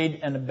betrayed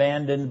and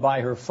abandoned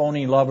by her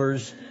phony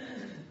lovers,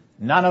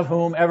 none of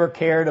whom ever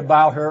cared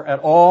about her at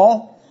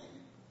all,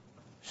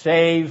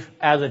 save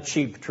as a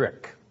cheap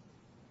trick.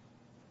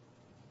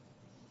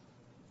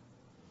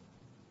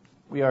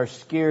 We are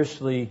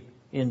scarcely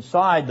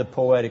inside the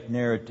poetic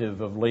narrative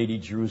of Lady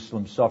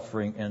Jerusalem's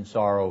suffering and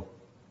sorrow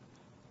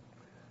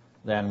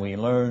than we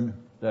learn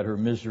that her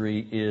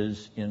misery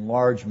is in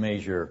large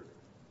measure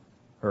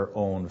her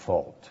own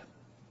fault.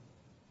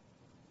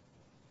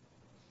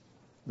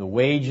 The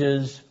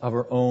wages of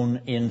her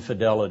own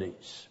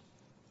infidelities,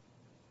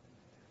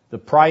 the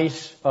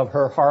price of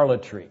her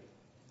harlotry,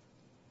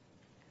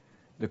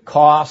 the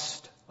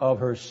cost of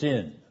her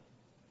sin,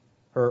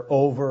 her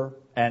over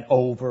and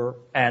over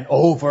and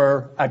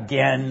over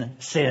again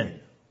sin.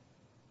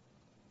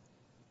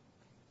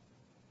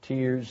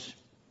 Tears,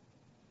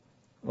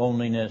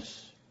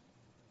 loneliness,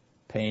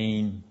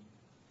 pain,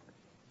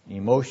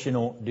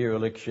 emotional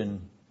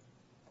dereliction,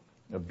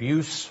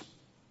 abuse,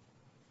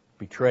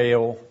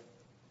 betrayal,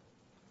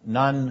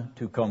 none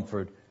to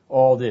comfort.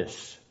 All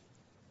this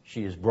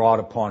she has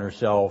brought upon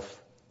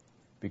herself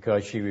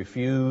because she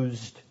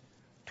refused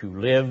to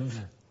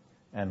live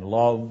and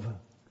love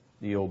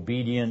the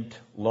obedient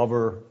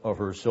lover of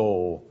her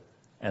soul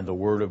and the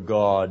word of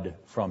God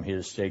from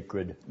his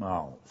sacred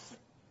mouth.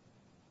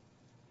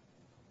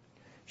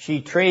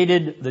 She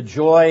traded the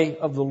joy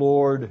of the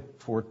Lord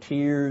for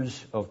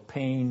tears of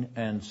pain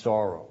and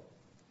sorrow.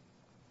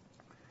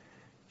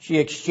 She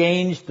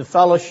exchanged the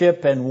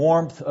fellowship and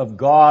warmth of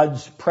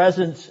God's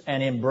presence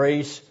and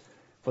embrace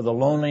for the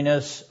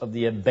loneliness of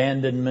the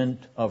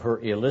abandonment of her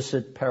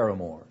illicit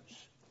paramours.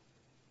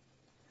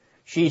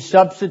 She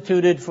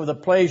substituted for the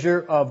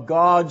pleasure of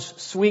God's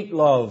sweet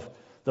love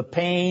the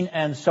pain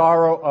and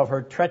sorrow of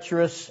her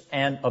treacherous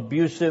and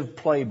abusive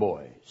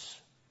playboys.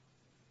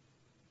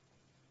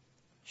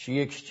 She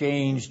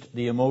exchanged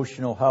the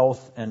emotional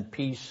health and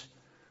peace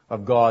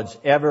of God's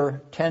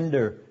ever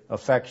tender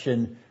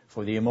affection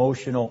for the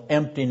emotional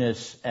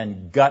emptiness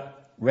and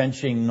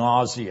gut-wrenching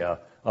nausea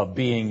of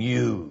being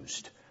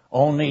used,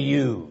 only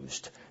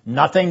used,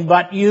 nothing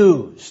but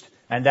used,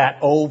 and that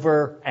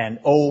over and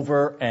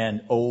over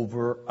and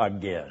over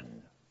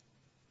again.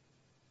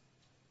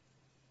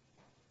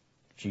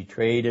 She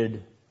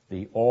traded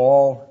the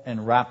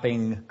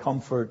all-enwrapping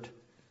comfort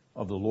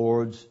of the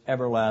Lord's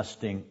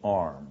everlasting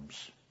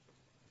arms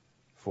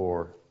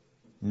for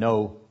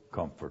no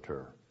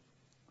comforter,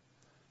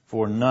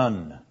 for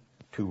none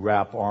to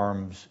wrap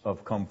arms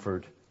of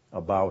comfort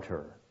about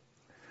her,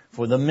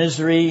 for the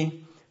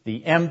misery,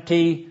 the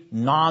empty,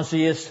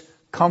 nauseous,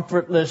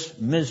 comfortless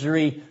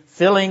misery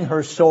filling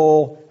her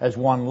soul as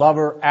one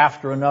lover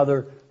after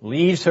another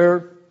leaves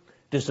her,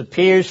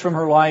 disappears from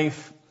her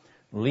life,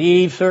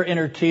 leaves her in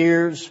her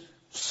tears,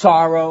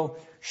 sorrow,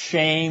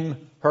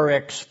 shame, her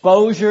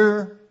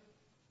exposure,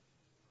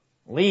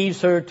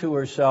 leaves her to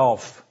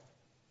herself,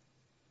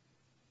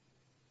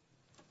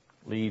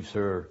 leaves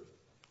her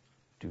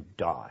to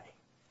die.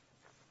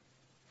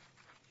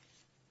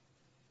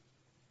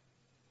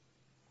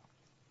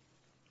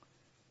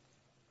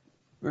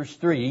 Verse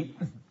 3,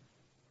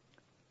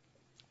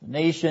 the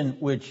nation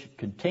which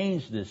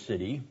contains this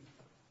city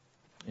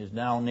is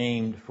now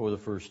named for the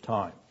first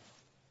time.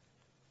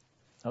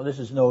 Now this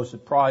is no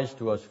surprise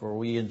to us, for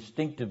we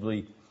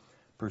instinctively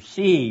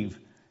perceive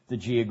the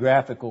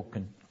geographical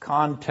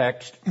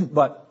context,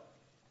 but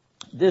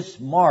this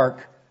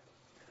mark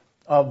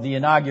of the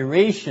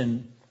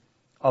inauguration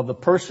of the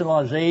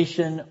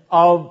personalization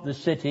of the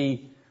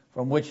city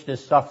from which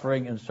this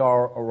suffering and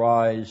sorrow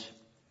arise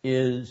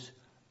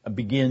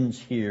begins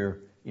here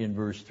in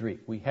verse 3.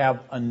 We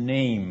have a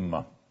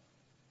name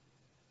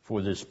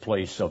for this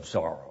place of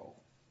sorrow.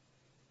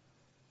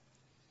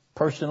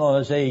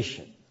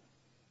 Personalization.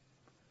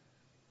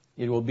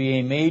 It will be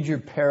a major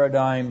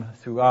paradigm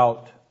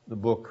throughout the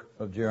book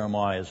of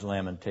Jeremiah's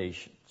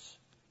Lamentations.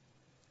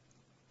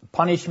 The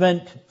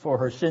punishment for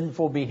her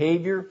sinful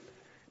behavior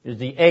is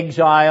the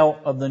exile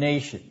of the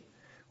nation,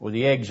 or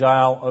the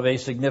exile of a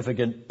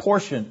significant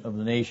portion of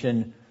the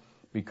nation,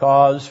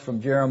 because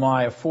from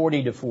Jeremiah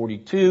 40 to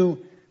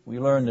 42, we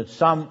learn that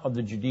some of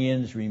the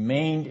Judeans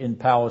remained in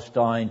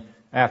Palestine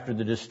after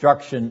the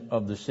destruction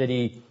of the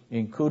city,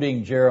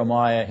 including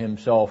Jeremiah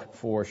himself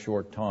for a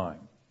short time.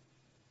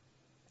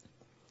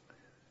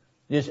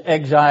 This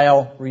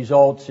exile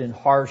results in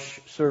harsh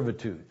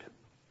servitude,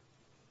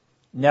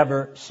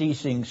 never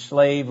ceasing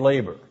slave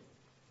labor,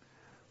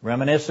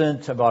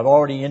 reminiscent of, I've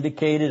already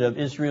indicated, of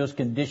Israel's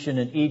condition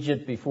in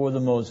Egypt before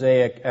the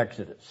Mosaic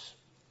Exodus.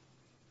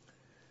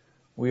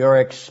 We are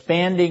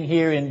expanding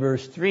here in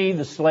verse 3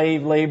 the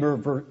slave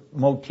labor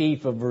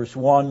motif of verse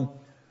 1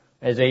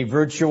 as a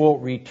virtual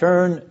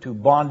return to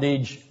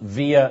bondage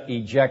via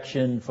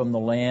ejection from the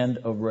land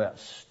of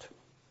rest.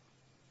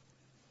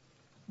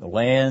 The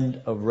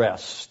land of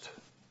rest,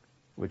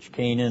 which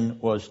Canaan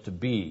was to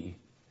be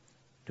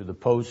to the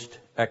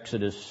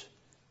post-Exodus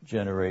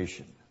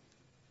generation.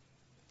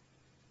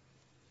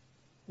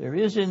 There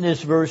is in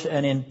this verse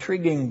an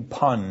intriguing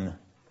pun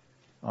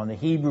on the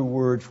Hebrew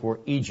word for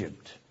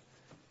Egypt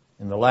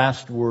in the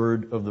last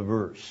word of the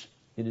verse.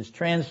 It is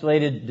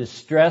translated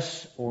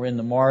distress, or in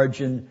the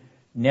margin,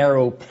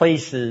 narrow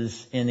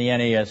places in the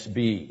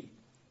NASB.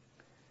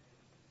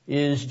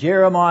 Is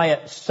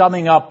Jeremiah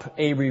summing up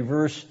a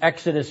reverse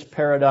Exodus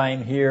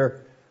paradigm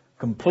here,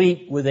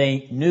 complete with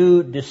a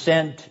new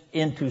descent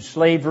into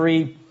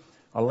slavery,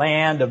 a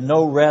land of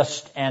no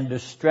rest and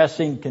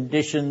distressing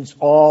conditions,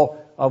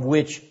 all of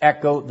which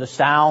echo the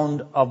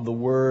sound of the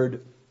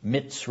word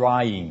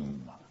Mitzrayim?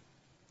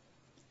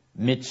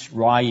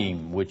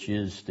 Mitzrayim, which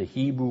is the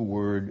Hebrew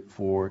word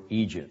for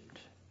Egypt.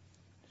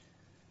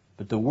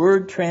 But the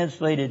word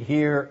translated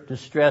here,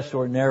 distress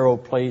or narrow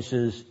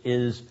places,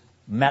 is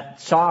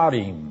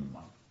Metzarim.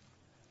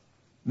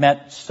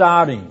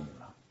 Metzarim.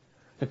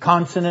 The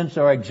consonants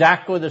are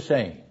exactly the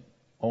same,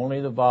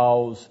 only the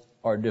vowels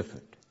are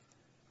different.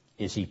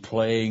 Is he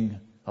playing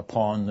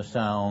upon the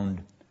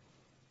sound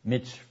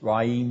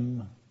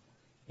Mitzrayim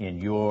in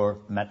your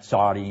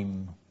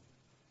Metzarim?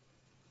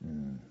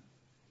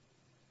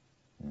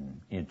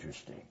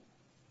 Interesting.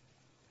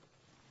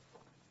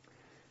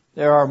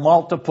 There are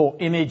multiple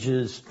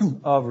images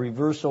of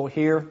reversal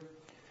here.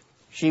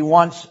 She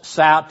once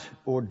sat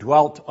or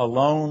dwelt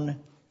alone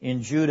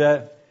in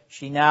Judah.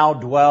 She now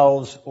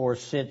dwells or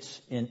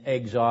sits in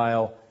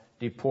exile,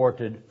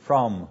 deported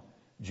from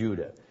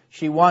Judah.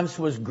 She once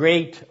was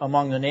great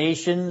among the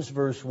nations,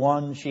 verse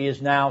 1. She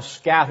is now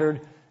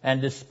scattered and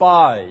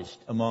despised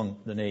among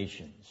the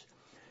nations.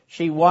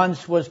 She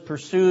once was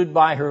pursued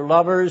by her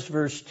lovers,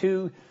 verse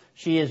 2.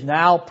 She is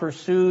now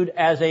pursued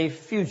as a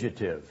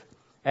fugitive,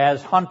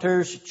 as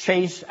hunters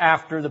chase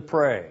after the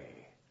prey.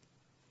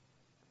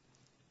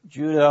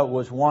 Judah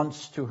was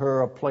once to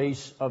her a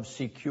place of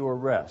secure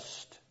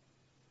rest.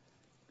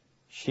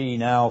 she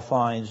now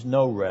finds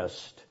no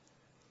rest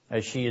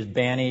as she is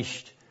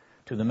banished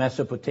to the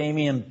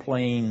Mesopotamian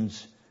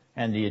plains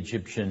and the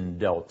Egyptian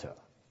delta.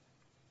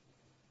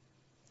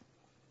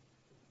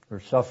 Her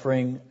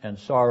suffering and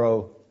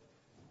sorrow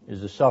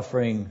is the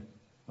suffering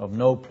of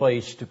no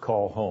place to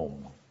call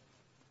home,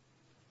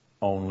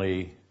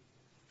 only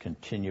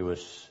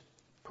continuous,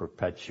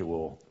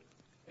 perpetual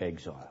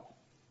exile.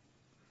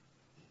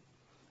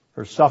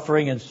 Her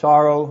suffering and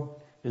sorrow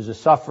is the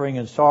suffering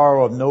and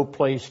sorrow of no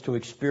place to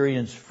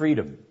experience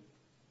freedom,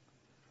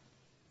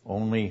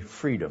 only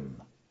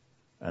freedom,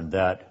 and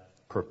that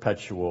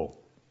perpetual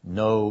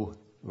no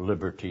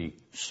liberty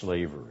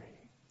slavery.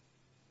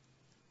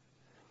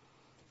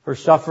 Her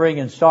suffering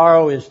and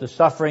sorrow is the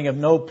suffering of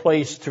no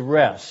place to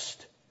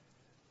rest,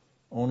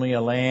 only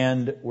a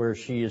land where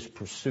she is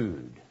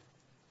pursued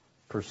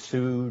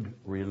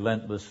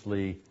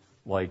relentlessly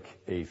like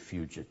a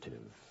fugitive.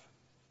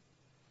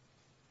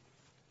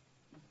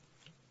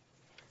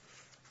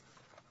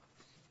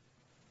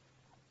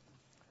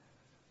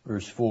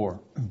 Verse 4.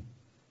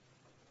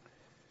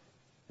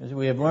 As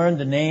we have learned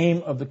the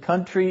name of the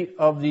country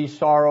of these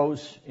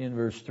sorrows in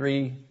verse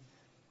 3,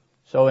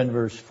 so in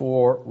verse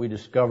 4 we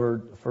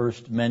discovered the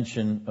first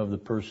mention of the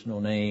personal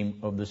name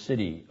of the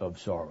city of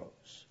sorrows.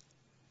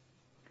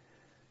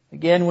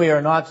 Again, we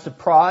are not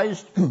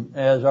surprised,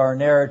 as our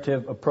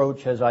narrative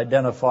approach has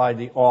identified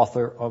the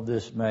author of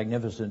this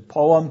magnificent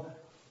poem,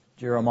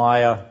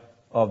 Jeremiah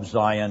of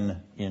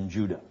Zion in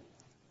Judah.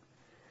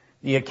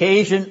 The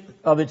occasion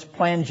of its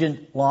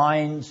plangent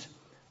lines,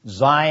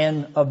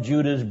 Zion of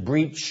Judah's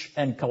breach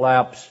and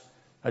collapse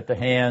at the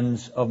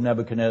hands of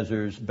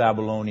Nebuchadnezzar's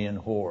Babylonian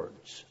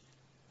hordes.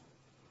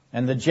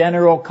 And the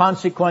general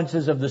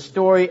consequences of the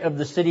story of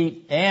the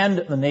city and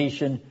the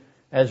nation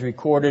as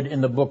recorded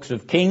in the books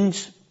of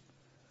Kings,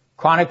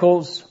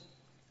 Chronicles,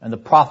 and the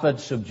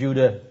prophets of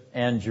Judah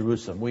and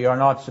Jerusalem. We are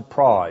not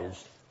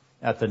surprised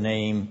at the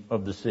name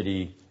of the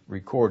city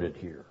recorded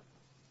here.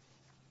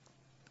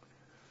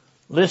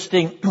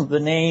 Listing the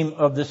name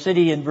of the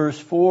city in verse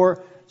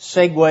 4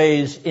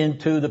 segues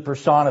into the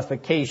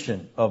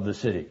personification of the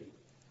city.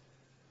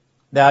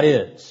 That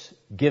is,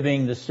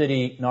 giving the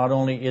city not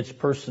only its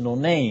personal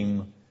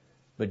name,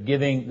 but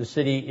giving the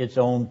city its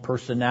own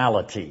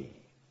personality,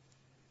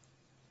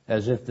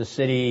 as if the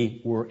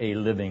city were a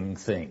living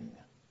thing.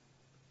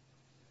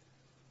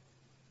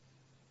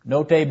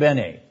 Note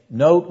bene,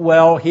 note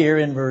well here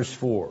in verse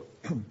 4.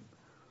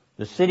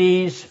 The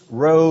city's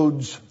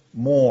roads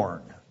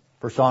mourn,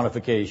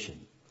 personification.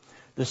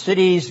 The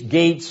city's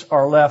gates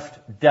are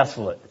left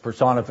desolate,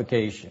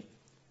 personification.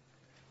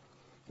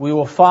 We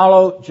will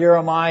follow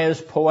Jeremiah's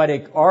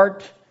poetic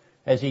art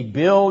as he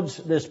builds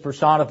this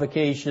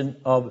personification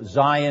of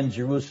Zion,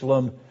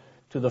 Jerusalem,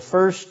 to the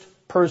first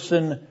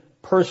person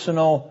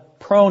personal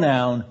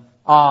pronoun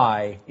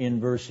I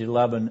in verse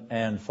 11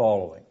 and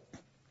following.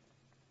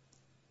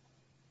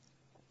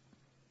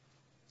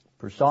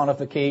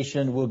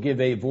 Personification will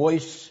give a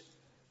voice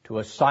to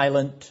a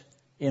silent,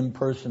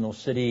 impersonal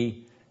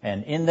city,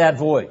 and in that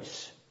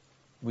voice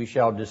we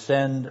shall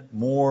descend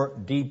more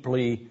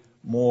deeply,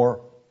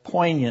 more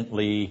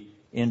poignantly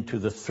into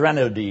the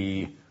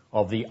threnody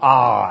of the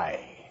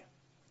I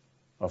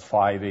of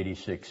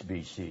 586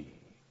 BC.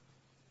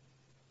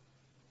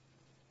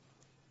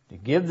 To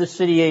give the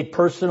city a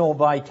personal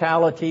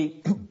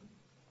vitality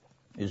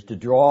is to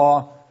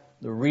draw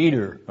the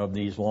reader of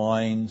these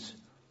lines,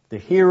 the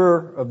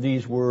hearer of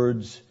these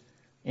words,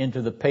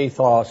 into the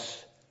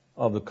pathos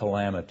of the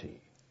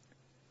calamity.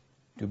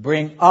 To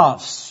bring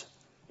us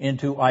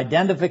into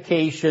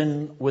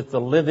identification with the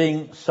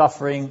living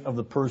suffering of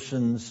the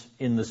persons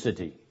in the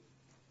city.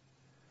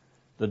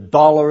 The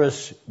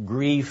dolorous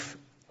grief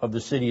of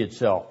the city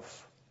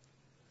itself.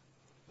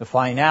 The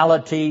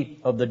finality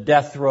of the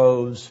death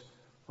throes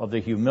of the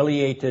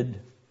humiliated,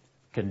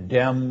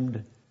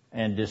 condemned,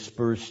 and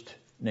dispersed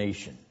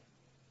nation.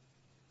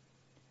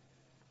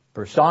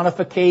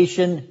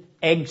 Personification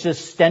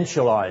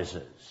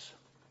existentializes.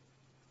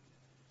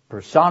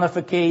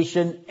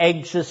 Personification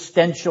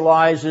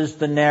existentializes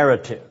the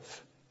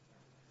narrative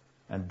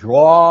and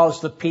draws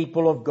the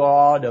people of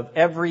God of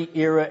every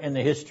era in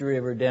the history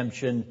of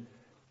redemption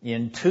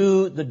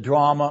into the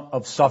drama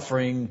of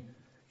suffering,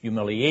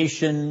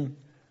 humiliation,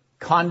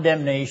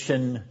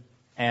 condemnation,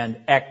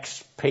 and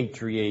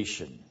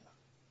expatriation.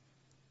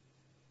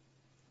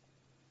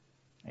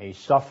 A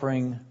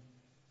suffering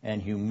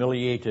and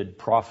humiliated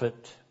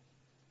prophet,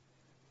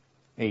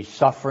 a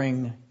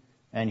suffering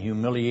and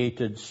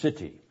humiliated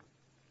city,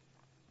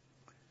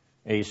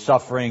 a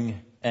suffering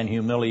and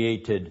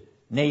humiliated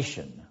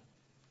nation,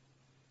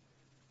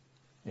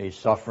 a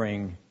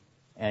suffering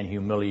and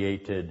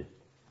humiliated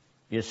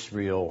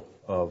Israel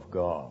of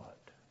God.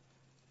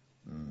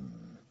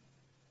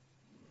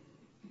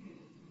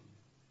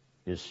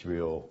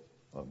 Israel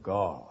of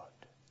God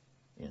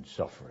in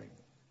suffering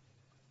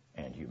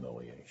and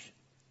humiliation.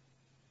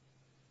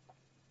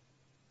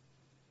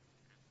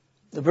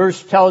 The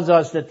verse tells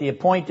us that the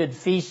appointed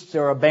feasts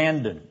are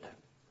abandoned.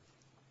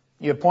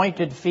 The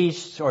appointed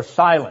feasts are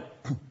silent.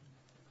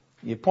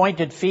 The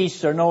appointed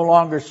feasts are no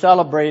longer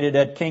celebrated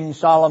at King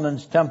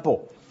Solomon's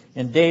temple,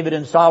 in David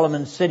and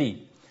Solomon's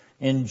city,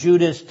 in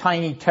Judah's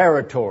tiny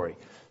territory.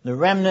 The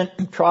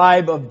remnant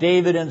tribe of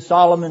David and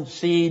Solomon's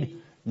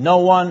seed, no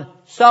one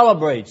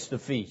celebrates the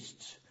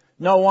feasts.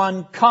 No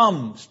one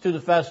comes to the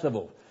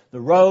festival.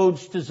 The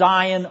roads to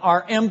Zion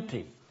are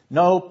empty.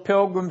 No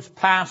pilgrims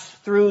pass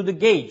through the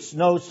gates.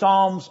 No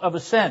psalms of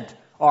ascent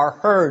are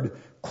heard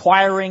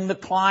choiring the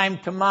climb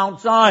to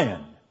Mount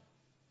Zion.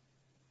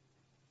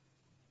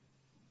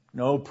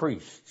 No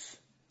priests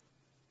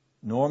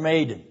nor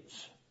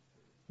maidens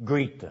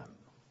greet them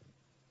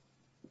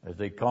as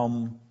they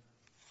come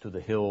to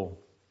the hill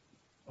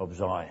of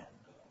Zion.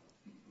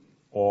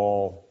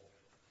 All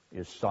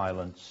is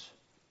silence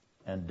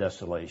and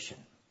desolation.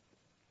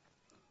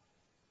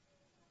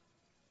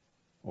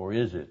 Or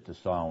is it the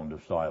sound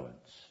of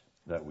silence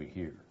that we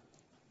hear?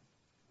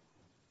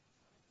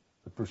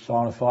 The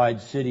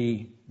personified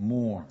city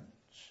mourns.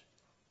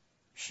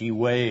 She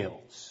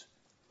wails.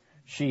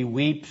 She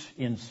weeps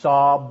in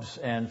sobs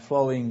and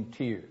flowing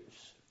tears.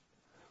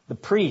 The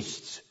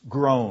priests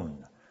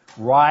groan,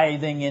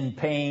 writhing in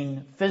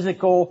pain,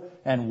 physical,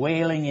 and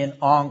wailing in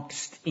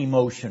angst,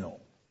 emotional.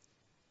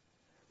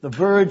 The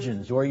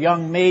virgins or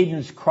young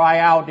maidens cry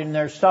out in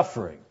their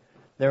suffering,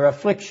 their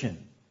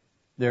affliction,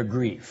 their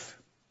grief.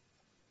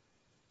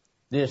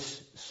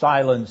 This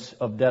silence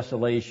of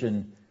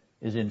desolation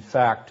is in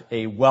fact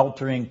a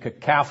weltering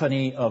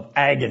cacophony of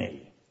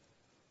agony,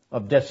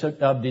 of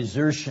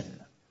desertion,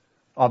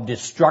 of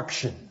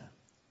destruction,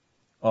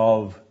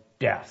 of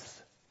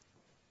death.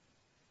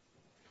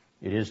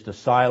 It is the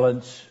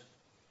silence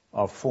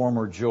of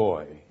former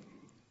joy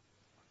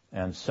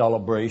and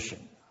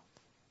celebration,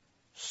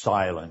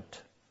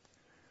 silent.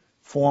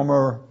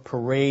 Former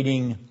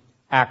parading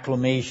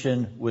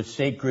acclamation with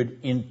sacred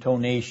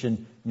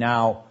intonation,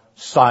 now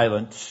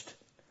silenced.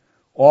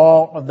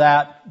 All of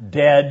that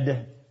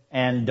dead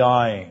and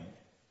dying.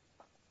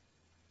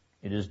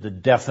 It is the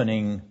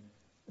deafening,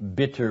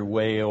 bitter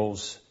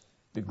wails,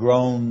 the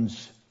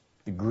groans,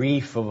 the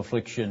grief of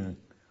affliction,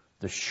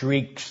 the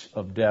shrieks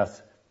of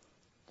death,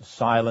 the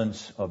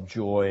silence of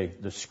joy,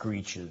 the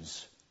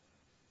screeches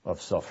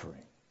of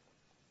suffering.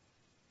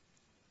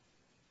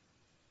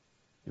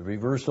 The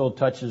reversal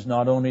touches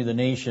not only the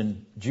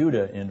nation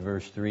Judah in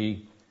verse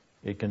 3,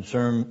 it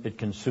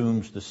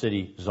consumes the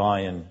city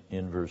Zion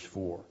in verse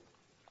 4.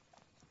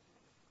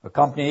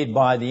 Accompanied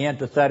by the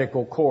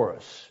antithetical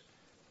chorus,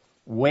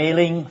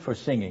 wailing for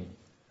singing,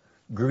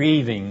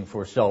 grieving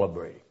for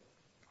celebrating.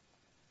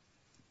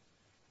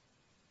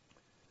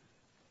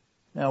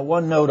 Now,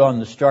 one note on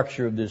the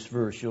structure of this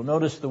verse. You'll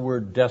notice the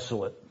word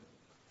desolate,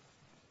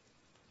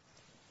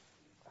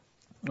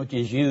 which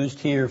is used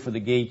here for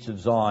the gates of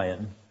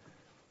Zion.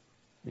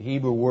 The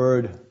Hebrew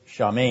word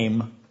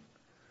shamim.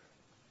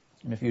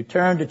 And if you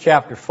turn to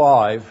chapter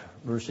 5,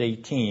 verse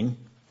 18,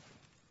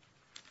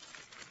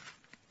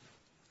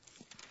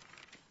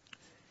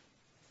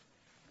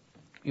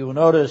 you will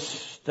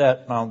notice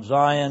that Mount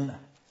Zion,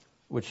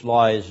 which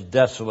lies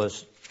desolate,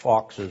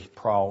 foxes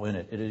prowl in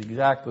it. It is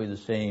exactly the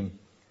same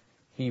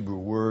Hebrew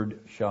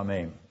word,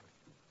 shamim.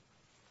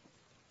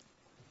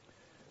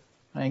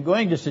 I'm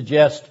going to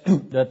suggest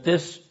that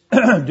this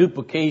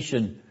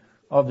duplication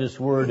of this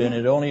word, and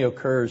it only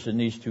occurs in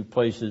these two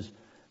places,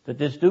 that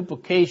this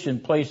duplication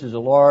places a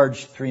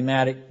large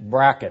thematic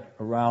bracket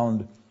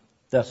around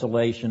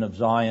desolation of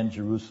Zion,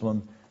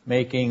 Jerusalem,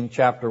 making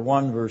chapter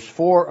 1, verse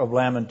 4 of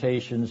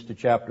Lamentations to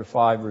chapter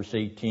 5, verse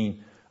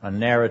 18, a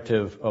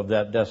narrative of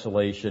that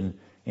desolation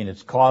in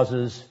its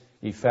causes,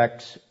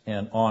 effects,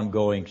 and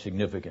ongoing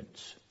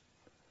significance.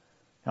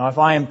 Now, if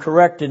I am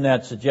correct in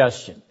that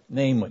suggestion,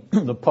 namely,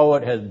 the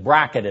poet has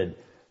bracketed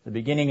the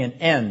beginning and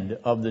end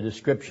of the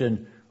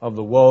description of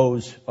the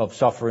woes of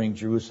suffering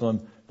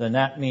Jerusalem, then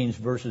that means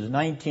verses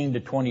 19 to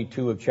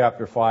 22 of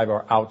chapter 5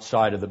 are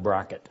outside of the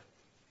bracket.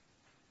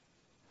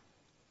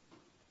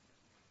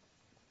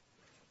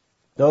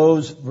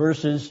 Those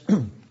verses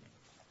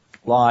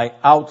lie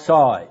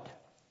outside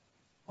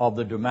of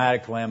the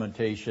dramatic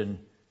lamentation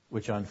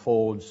which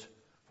unfolds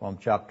from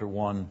chapter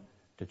 1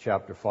 to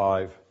chapter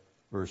 5,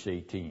 verse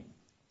 18.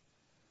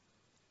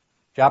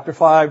 Chapter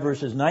 5,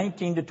 verses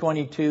 19 to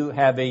 22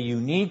 have a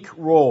unique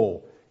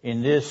role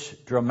in this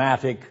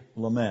dramatic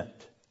lament.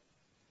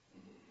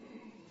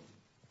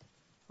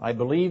 I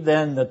believe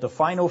then that the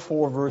final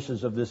 4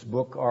 verses of this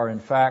book are in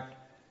fact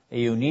a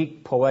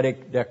unique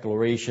poetic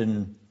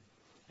declaration,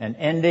 an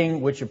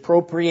ending which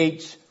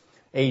appropriates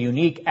a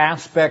unique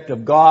aspect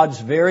of God's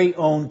very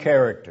own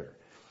character,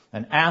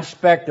 an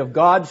aspect of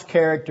God's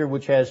character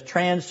which has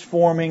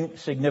transforming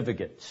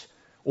significance,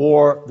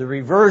 or the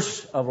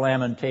reverse of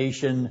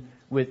lamentation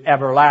with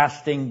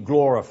everlasting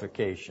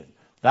glorification.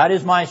 That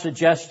is my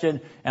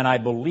suggestion, and I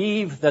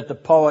believe that the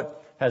poet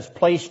has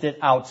placed it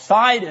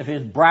outside of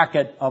his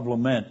bracket of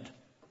lament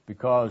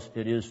because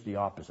it is the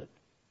opposite.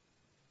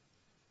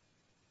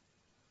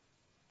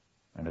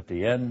 And at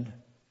the end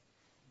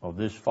of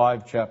this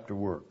 5-chapter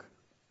work,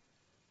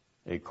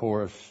 a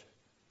chorus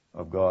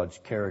of God's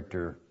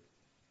character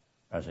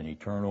as an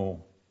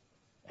eternal,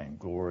 and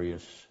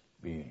glorious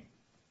being.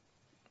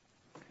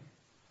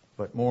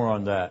 But more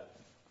on that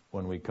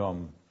when we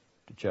come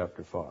to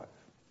chapter 5.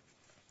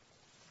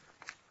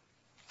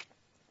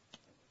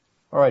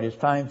 All right, it's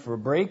time for a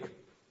break.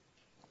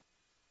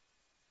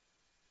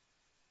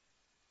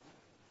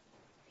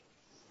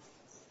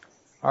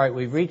 All right,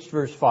 we've reached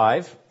verse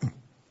 5.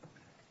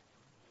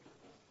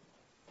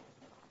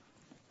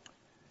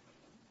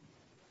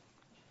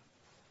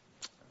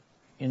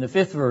 In the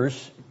 5th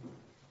verse,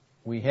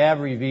 we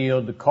have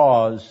revealed the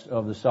cause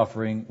of the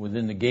suffering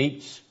within the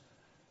gates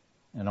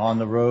and on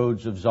the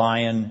roads of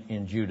Zion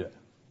in Judah.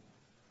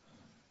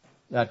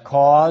 That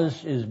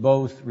cause is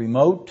both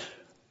remote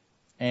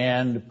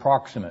and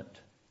proximate,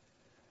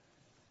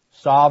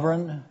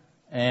 sovereign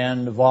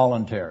and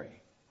voluntary.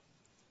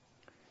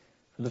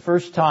 For the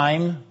first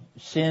time,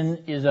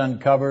 sin is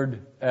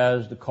uncovered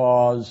as the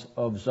cause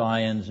of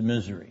Zion's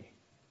misery.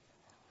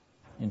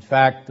 In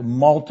fact, the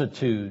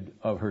multitude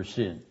of her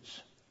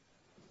sins.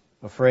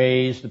 A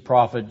phrase the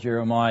prophet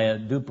Jeremiah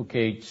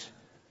duplicates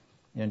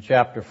in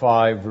chapter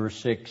 5, verse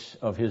 6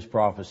 of his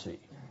prophecy.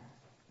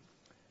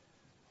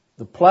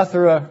 The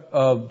plethora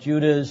of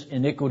Judah's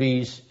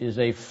iniquities is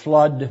a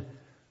flood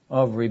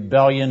of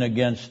rebellion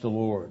against the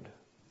Lord,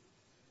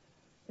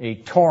 a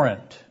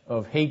torrent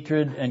of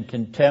hatred and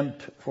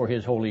contempt for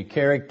his holy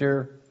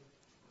character,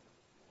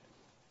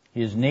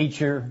 his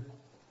nature,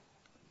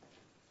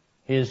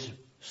 his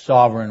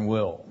sovereign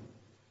will.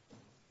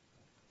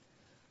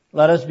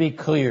 Let us be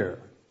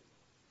clear,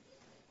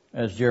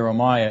 as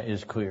Jeremiah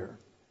is clear.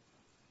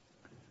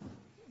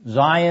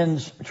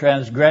 Zion's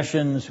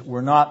transgressions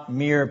were not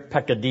mere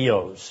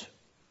peccadillos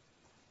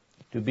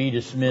to be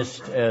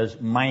dismissed as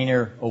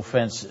minor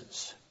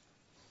offenses.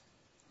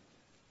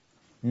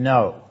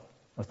 No,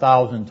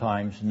 1,000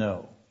 times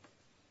no.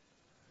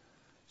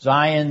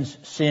 Zion's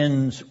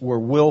sins were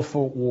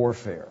willful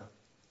warfare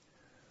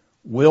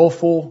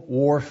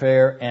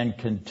and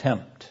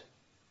contempt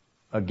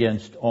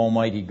against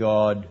Almighty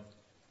God,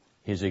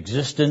 His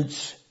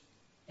existence,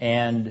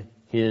 and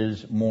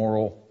His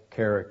moral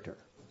character.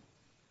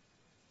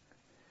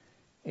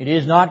 It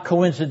is not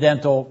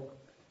coincidental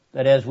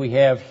that as we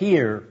have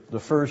here the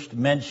first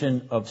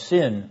mention of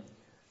sin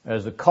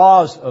as the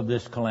cause of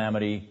this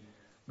calamity,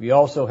 we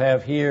also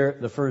have here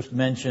the first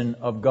mention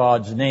of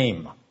God's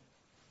name,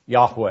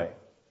 Yahweh,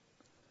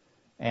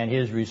 and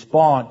His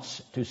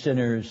response to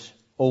sinners'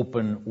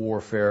 open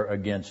warfare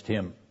against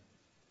Him.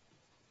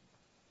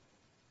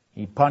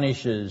 He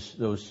punishes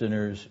those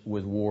sinners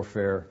with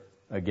warfare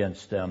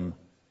against them,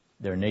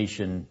 their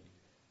nation,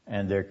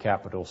 and their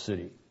capital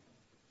city.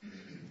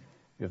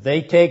 If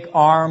they take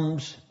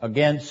arms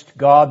against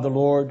God the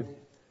Lord,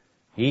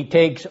 He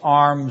takes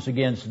arms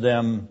against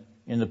them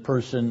in the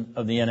person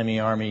of the enemy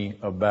army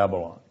of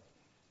Babylon.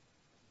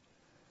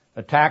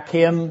 Attack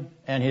Him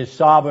and His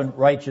sovereign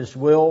righteous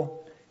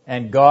will,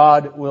 and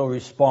God will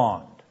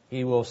respond.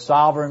 He will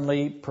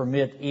sovereignly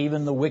permit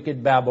even the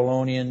wicked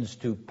Babylonians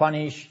to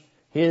punish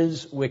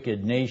His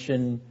wicked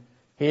nation,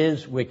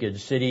 His wicked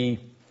city,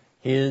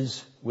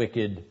 His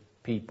wicked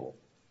people.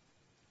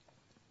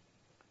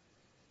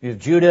 If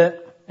Judah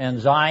and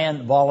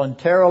Zion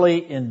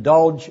voluntarily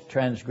indulge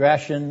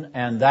transgression,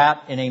 and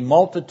that in a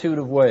multitude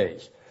of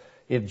ways,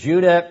 if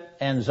Judah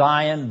and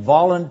Zion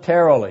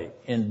voluntarily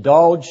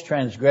indulge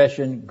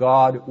transgression,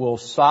 God will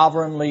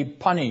sovereignly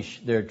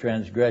punish their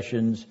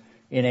transgressions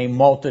in a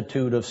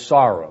multitude of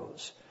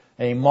sorrows,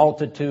 a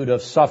multitude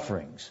of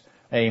sufferings,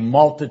 a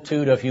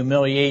multitude of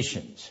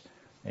humiliations,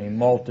 a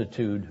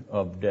multitude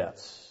of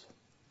deaths.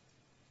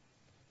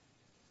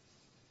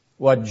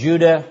 What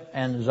Judah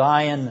and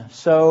Zion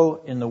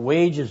sow in the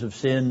wages of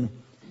sin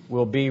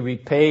will be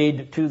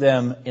repaid to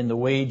them in the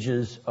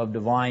wages of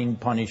divine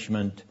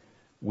punishment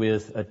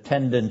with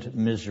attendant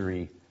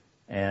misery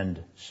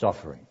and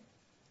suffering.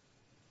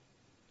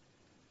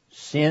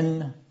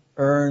 Sin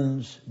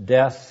earns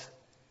death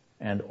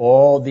and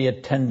all the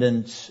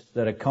attendants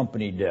that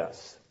accompany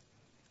death.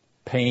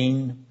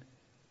 Pain,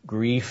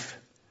 grief,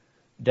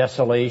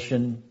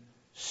 desolation,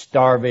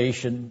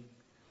 starvation,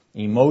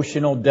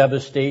 emotional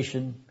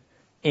devastation,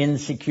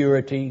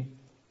 insecurity,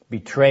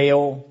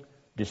 betrayal,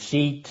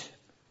 deceit,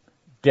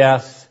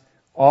 death,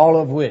 all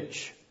of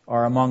which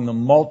are among the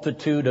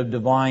multitude of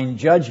divine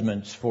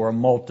judgments for a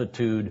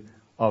multitude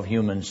of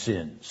human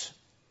sins.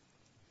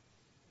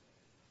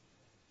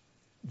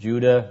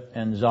 Judah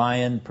and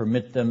Zion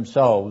permit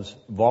themselves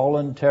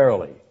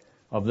voluntarily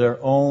of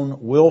their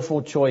own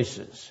willful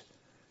choices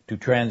to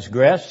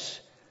transgress,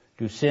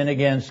 to sin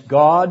against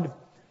God,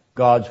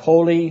 God's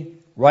holy,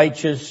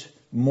 righteous,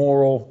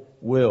 moral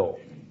will.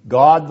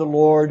 God the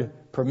Lord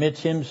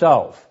permits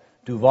Himself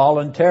to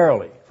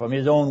voluntarily, from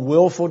His own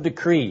willful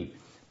decree,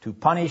 to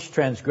punish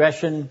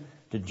transgression,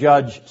 to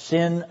judge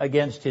sin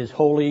against His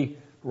holy,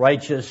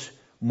 righteous,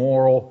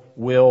 moral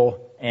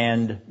will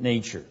and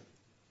nature.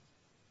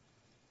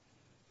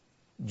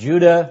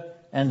 Judah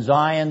and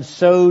Zion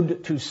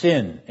sowed to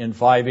sin in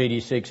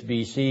 586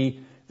 BC.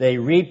 They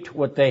reaped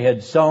what they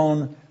had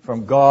sown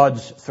from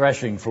God's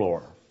threshing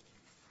floor.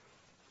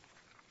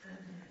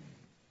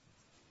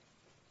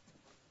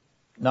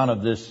 None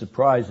of this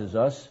surprises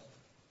us.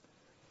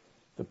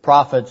 The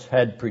prophets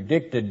had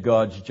predicted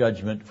God's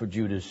judgment for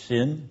Judah's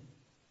sin.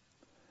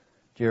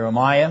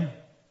 Jeremiah,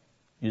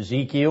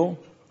 Ezekiel,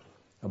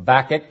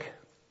 Habakkuk,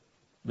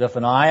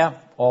 Zephaniah,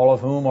 all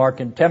of whom are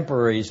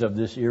contemporaries of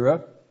this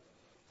era,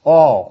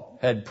 all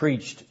had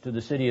preached to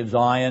the city of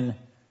Zion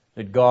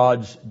that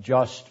God's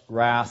just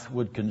wrath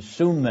would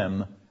consume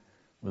them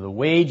with the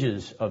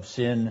wages of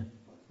sin,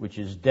 which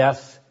is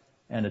death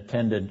and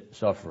attendant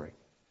suffering.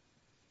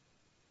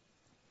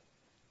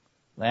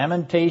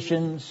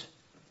 Lamentations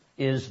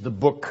is the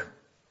book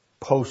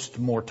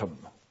post-mortem.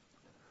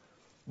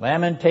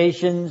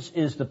 Lamentations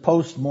is the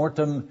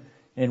post-mortem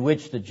in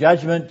which the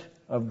judgment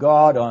of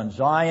God on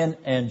Zion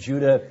and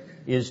Judah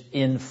is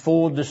in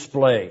full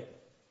display.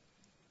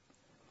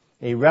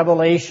 A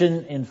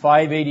revelation in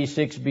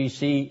 586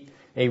 BC,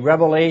 a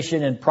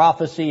revelation in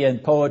prophecy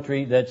and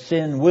poetry that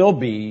sin will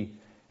be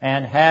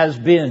and has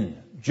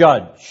been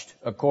judged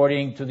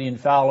according to the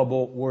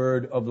infallible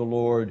word of the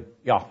Lord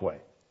Yahweh.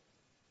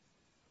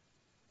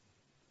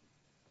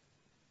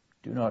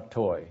 Do not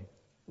toy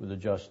with the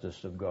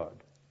justice of God.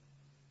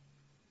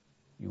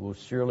 You will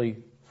surely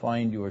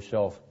find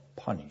yourself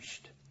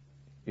punished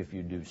if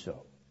you do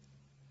so.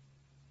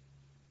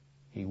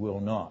 He will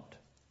not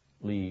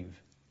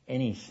leave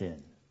any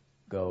sin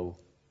go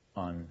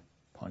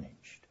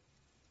unpunished.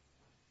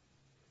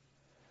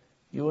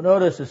 You will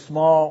notice a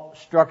small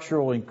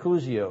structural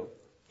inclusio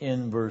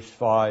in verse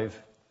 5,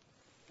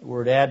 the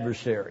word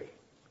adversary,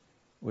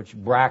 which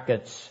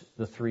brackets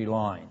the 3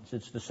 lines.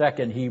 It's the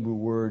second Hebrew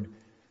word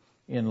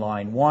in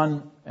line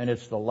 1, and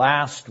it's the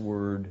last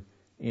word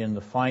in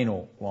the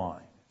final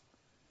line.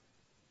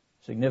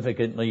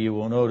 Significantly, you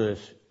will notice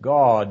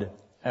God,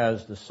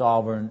 as the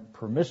sovereign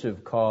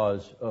permissive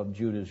cause of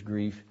Judah's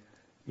grief,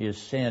 is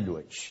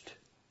sandwiched.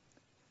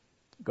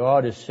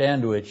 God is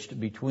sandwiched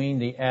between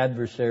the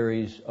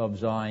adversaries of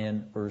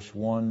Zion, verse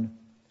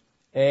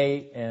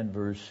 1a and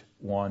verse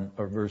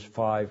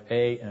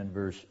 5a and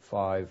verse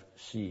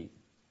 5c.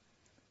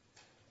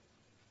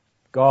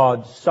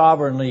 God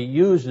sovereignly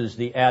uses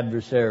the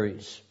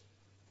adversaries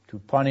to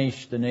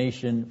punish the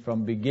nation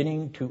from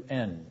beginning to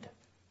end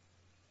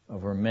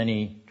of her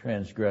many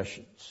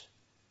transgressions.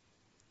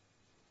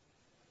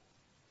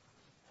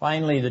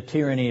 Finally, the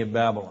tyranny of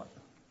Babylon.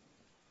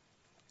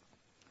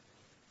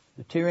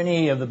 The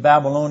tyranny of the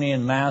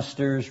Babylonian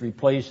masters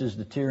replaces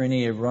the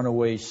tyranny of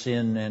runaway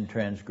sin and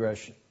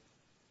transgression.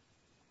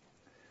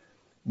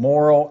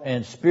 Moral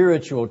and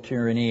spiritual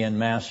tyranny and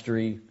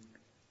mastery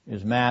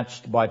is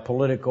matched by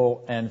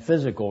political and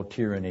physical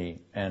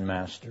tyranny and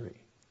mastery.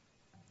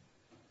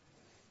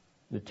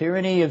 The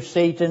tyranny of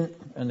Satan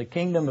and the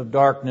kingdom of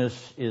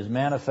darkness is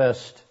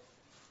manifest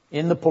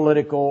in the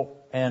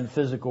political and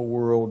physical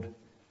world,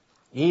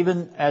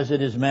 even as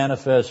it is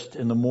manifest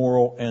in the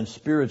moral and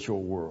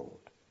spiritual world.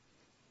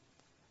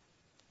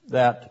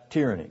 That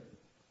tyranny,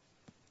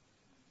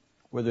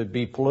 whether it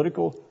be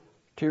political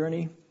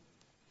tyranny,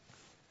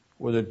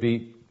 whether it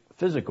be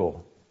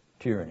physical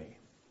tyranny,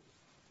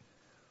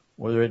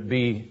 whether it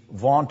be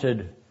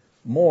vaunted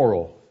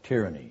moral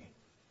tyranny,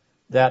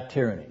 that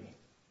tyranny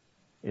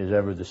is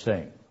ever the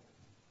same.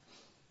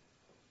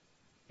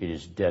 It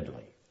is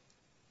deadly.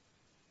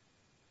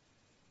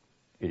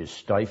 It is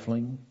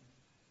stifling,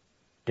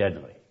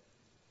 deadly.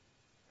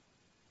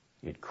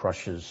 It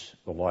crushes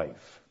the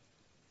life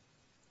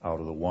out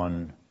of the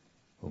one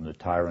whom the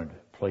tyrant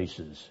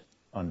places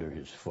under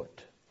his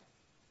foot.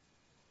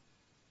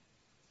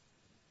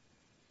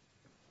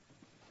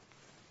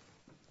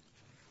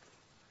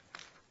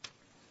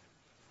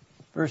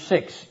 Verse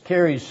 6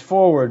 carries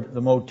forward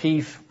the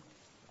motif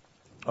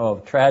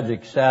of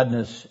tragic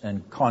sadness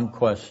and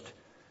conquest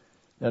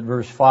that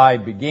verse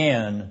 5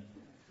 began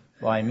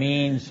by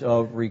means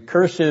of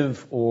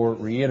recursive or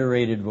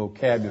reiterated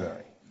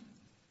vocabulary.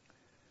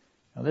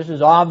 Now, this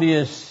is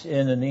obvious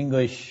in an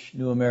English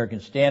New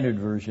American Standard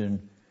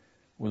Version,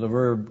 where the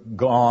verb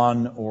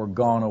gone or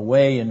gone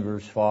away in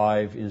verse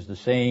 5 is the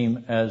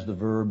same as the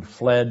verb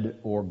fled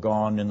or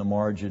gone in the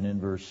margin in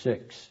verse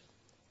 6.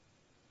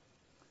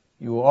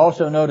 You will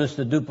also notice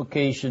the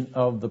duplication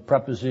of the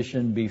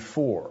preposition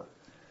before.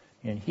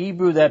 In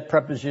Hebrew, that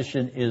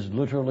preposition is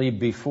literally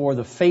before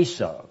the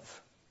face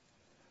of.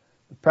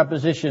 The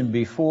preposition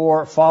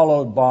before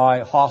followed by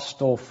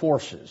hostile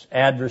forces,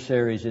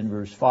 adversaries in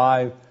verse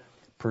 5,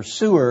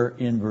 pursuer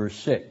in verse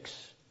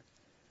 6.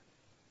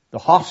 The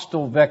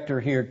hostile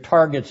vector here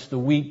targets the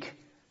weak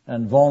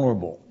and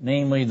vulnerable,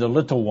 namely the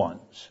little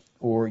ones,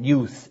 or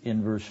youth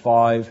in verse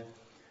 5,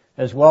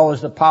 as well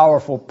as the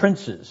powerful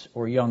princes,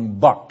 or young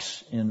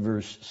bucks in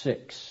verse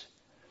 6.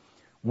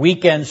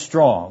 Weak and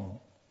strong,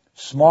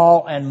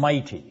 small and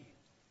mighty,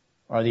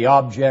 are the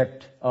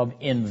object of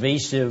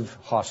invasive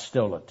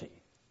hostility.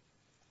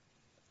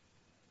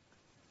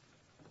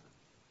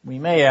 We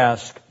may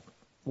ask,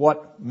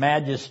 what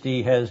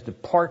majesty has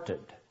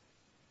departed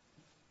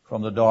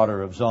from the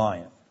daughter of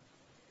Zion?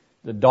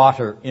 The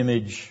daughter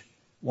image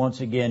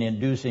once again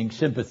inducing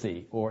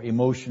sympathy or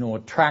emotional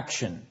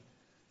attraction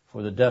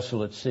for the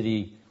desolate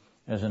city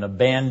as an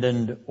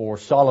abandoned or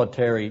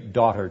solitary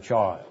daughter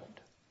child.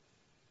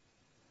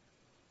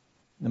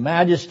 The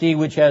majesty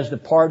which has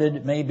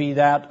departed may be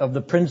that of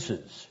the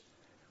princes,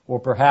 or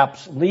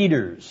perhaps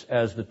leaders,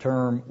 as the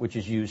term which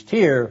is used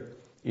here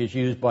is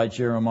used by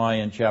Jeremiah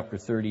in chapter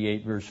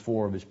 38, verse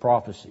 4 of his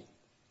prophecy.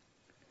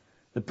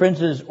 The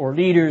princes or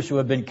leaders who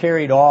have been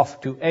carried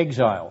off to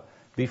exile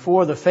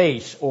before the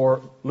face,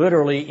 or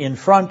literally in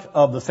front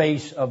of the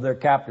face of their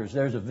captors.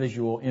 There's a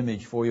visual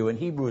image for you. And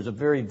Hebrew is a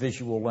very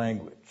visual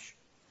language.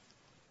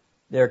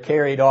 They're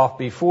carried off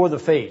before the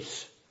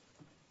face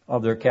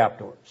of their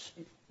captors.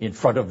 In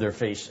front of their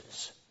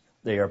faces,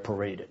 they are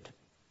paraded.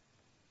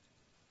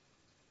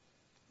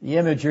 The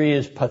imagery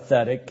is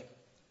pathetic,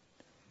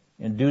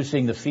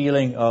 inducing the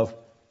feeling of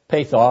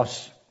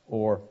pathos,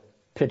 or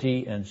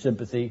pity and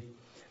sympathy.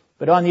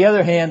 But on the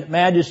other hand,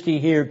 majesty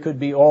here could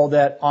be all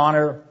that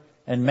honor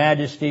and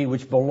majesty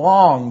which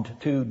belonged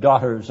to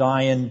daughter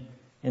Zion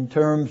in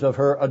terms of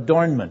her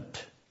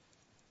adornment.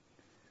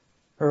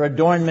 Her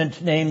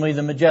adornment, namely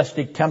the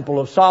majestic temple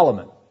of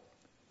Solomon.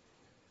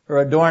 Her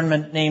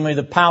adornment, namely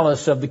the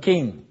palace of the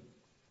king.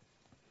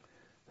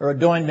 Her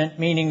adornment,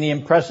 meaning the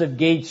impressive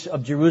gates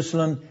of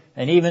Jerusalem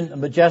and even the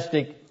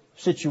majestic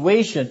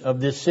situation of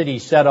this city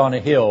set on a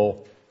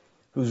hill,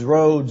 whose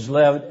roads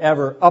led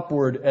ever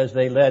upward as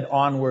they led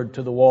onward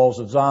to the walls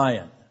of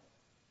Zion.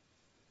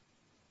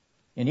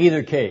 In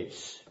either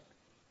case,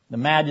 the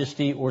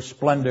majesty or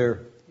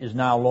splendor is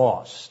now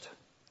lost.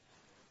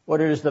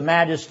 Whether it is the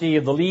majesty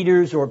of the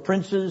leaders or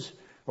princes,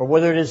 or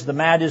whether it is the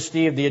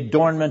majesty of the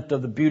adornment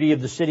of the beauty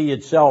of the city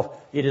itself,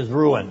 it is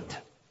ruined.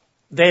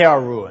 They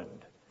are ruined.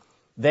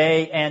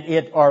 They and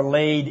it are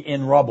laid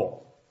in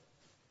rubble.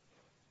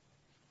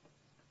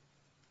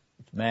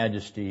 Its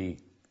majesty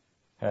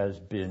has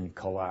been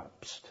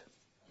collapsed.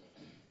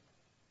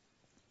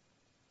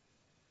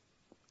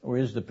 Or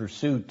is the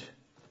pursuit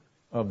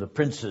of the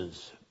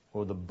princes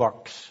or the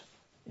bucks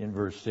in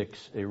verse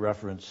 6 a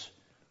reference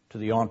to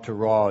the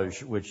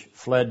entourage which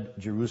fled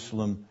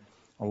Jerusalem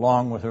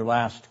along with her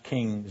last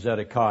king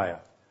Zedekiah,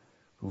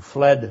 who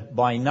fled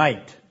by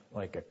night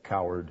like a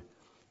coward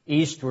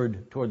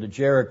eastward toward the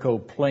Jericho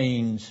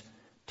plains,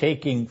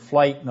 taking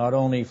flight not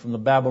only from the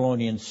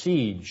Babylonian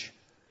siege,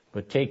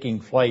 but taking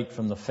flight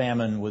from the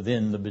famine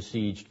within the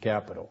besieged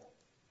capital.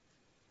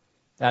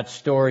 That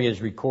story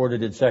is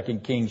recorded in 2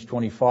 Kings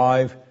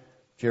 25,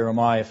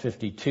 Jeremiah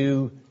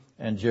 52,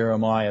 and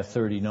Jeremiah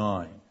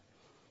 39.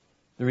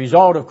 The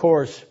result, of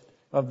course,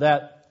 of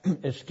that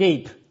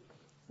escape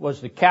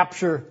was the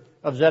capture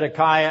of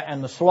Zedekiah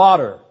and the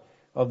slaughter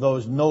of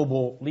those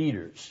noble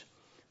leaders.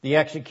 The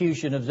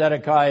execution of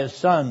Zedekiah's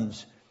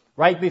sons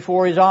right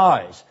before his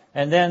eyes,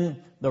 and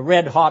then the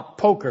red-hot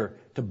poker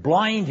to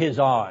blind his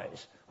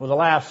eyes with the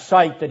last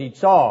sight that he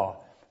saw,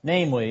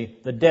 namely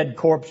the dead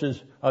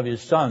corpses of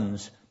his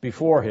sons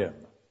before him.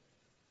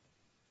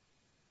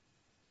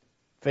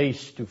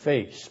 Face to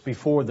face,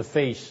 before the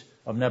face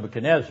of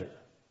Nebuchadnezzar,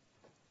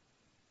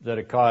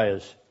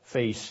 Zedekiah's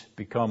face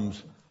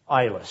becomes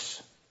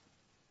eyeless.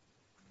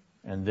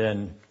 And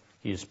then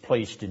he is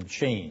placed in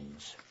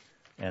chains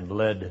and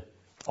led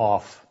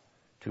off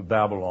to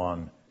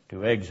Babylon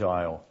to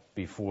exile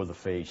before the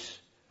face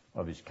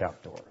of his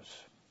captors.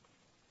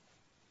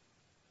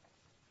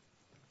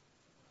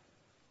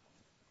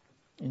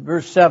 In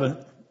verse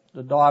 7,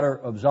 the daughter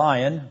of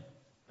Zion,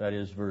 that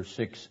is verse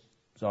 6,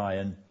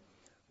 Zion,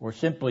 or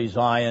simply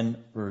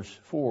Zion, verse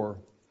 4.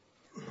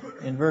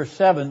 In verse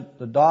 7,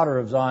 the daughter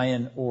of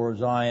Zion, or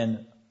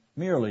Zion,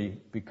 merely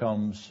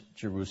becomes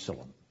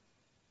Jerusalem.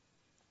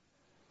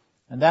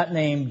 And that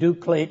name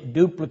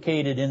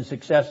duplicated in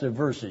successive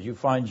verses. You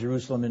find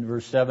Jerusalem in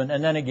verse 7,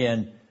 and then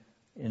again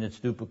in its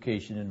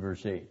duplication in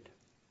verse 8.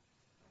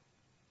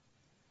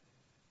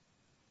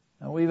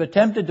 Now, we've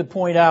attempted to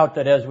point out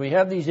that as we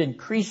have these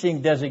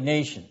increasing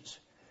designations,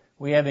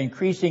 we have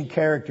increasing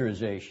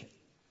characterization.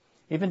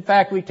 If in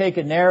fact we take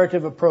a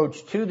narrative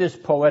approach to this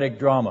poetic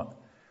drama,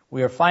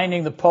 we are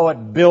finding the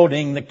poet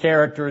building the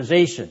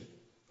characterization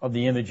of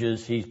the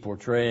images he's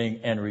portraying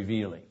and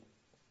revealing.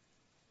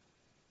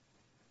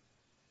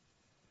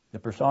 The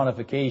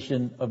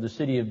personification of the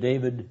city of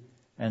David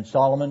and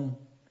Solomon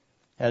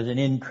has an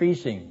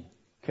increasing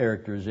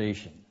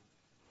characterization.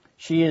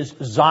 She is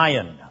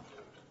Zion,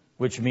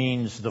 which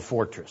means the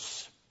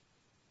fortress.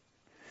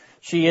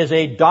 She is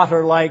a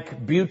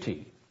daughter-like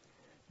beauty,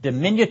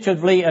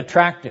 diminutively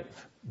attractive,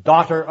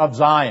 daughter of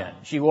Zion.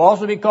 She will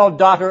also be called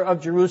daughter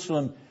of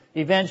Jerusalem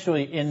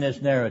eventually in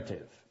this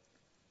narrative.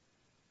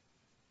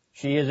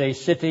 She is a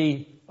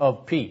city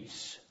of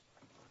peace.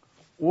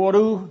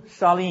 Uru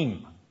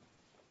Salim.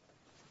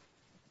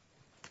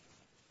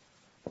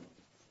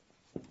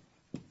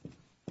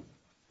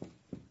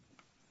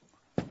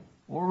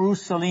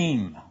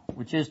 Jerusalem,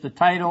 which is the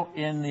title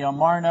in the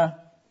Amarna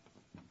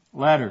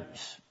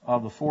letters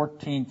of the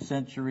 14th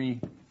century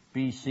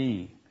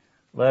BC.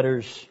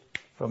 Letters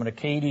from an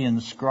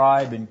Akkadian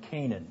scribe in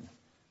Canaan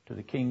to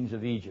the kings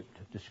of Egypt,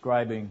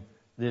 describing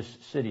this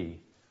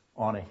city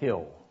on a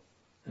hill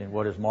in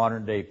what is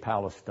modern-day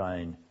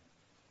Palestine,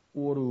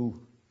 Uru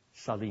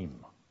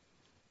Salim.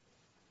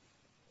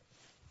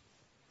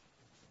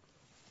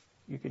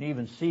 You can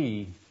even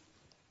see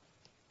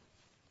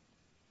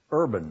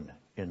urban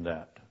in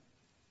that.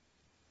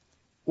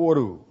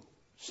 Oru,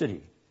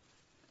 city.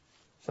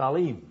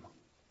 Salim,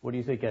 what do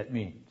you think that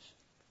means?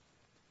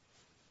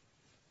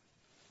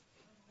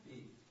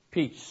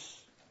 Peace.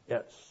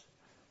 Yes.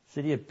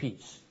 City of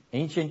peace.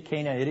 Ancient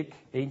Canaanitic,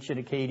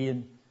 ancient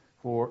Akkadian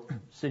for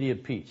city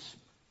of peace.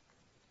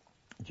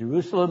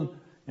 Jerusalem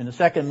in the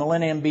second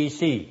millennium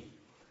BC,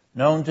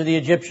 known to the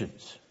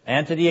Egyptians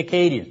and to the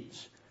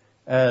Akkadians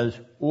as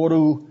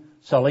Oru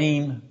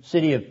Salim,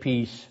 city of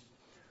peace,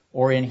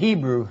 or in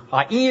Hebrew,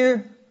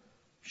 Ha'ir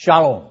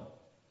Shalom.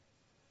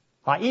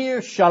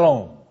 Ha'ir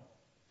Shalom,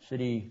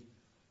 city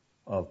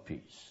of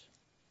peace.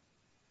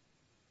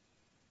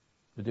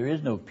 But there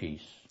is no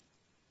peace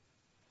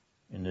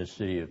in this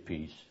city of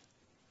peace.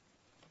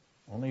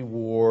 Only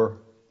war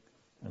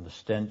and the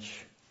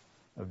stench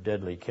of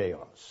deadly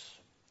chaos.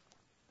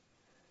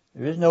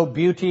 There is no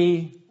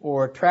beauty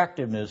or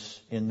attractiveness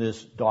in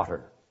this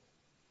daughter.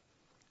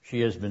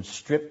 She has been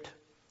stripped,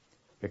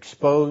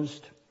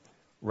 exposed,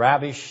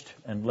 ravished,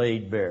 and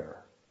laid bare.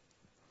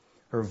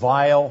 Her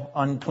vile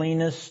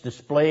uncleanness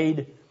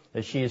displayed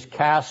as she is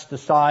cast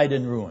aside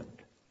and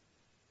ruined.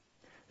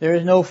 There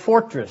is no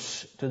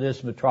fortress to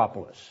this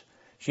metropolis.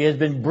 She has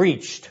been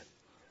breached,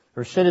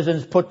 her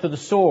citizens put to the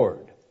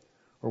sword,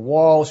 her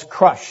walls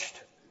crushed,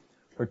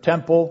 her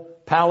temple,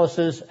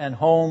 palaces, and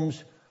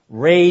homes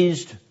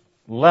razed,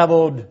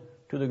 leveled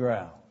to the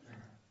ground.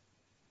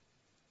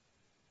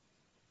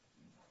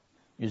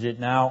 Is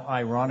it now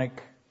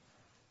ironic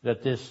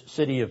that this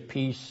city of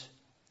peace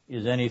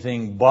is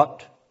anything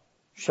but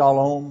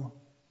shalom?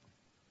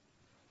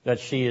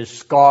 That she is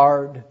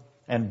scarred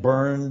and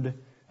burned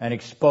and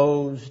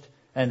exposed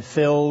and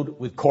filled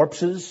with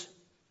corpses?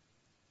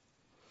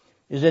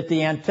 Is it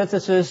the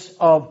antithesis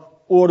of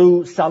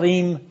Oru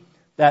Salim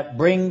that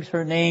brings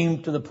her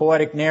name to the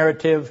poetic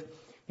narrative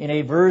in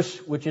a verse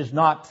which is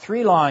not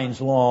 3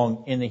 lines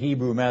long in the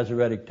Hebrew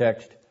Masoretic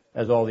text,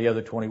 as all the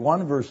other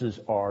 21 verses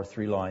are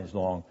 3 lines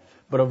long,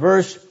 but a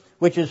verse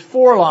which is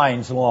 4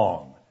 lines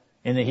long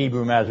in the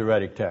Hebrew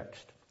Masoretic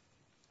text?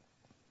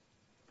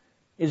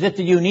 Is it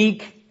the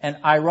unique and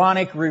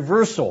ironic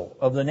reversal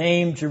of the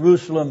name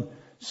Jerusalem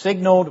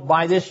signaled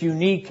by this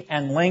unique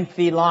and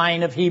lengthy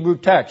line of Hebrew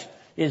text?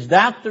 Is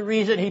that the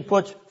reason he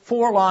puts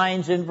 4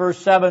 lines in verse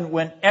 7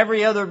 when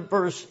every other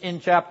verse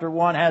in chapter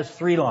 1 has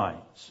 3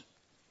 lines?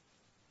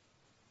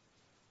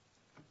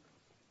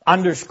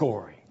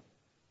 Underscoring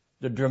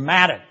the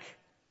dramatic,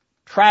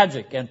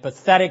 tragic, and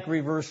pathetic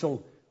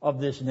reversal of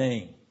this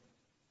name.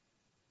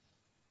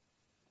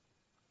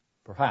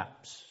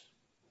 Perhaps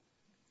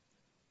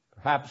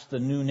the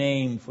new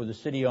name for the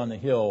city on the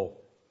hill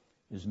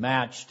is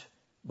matched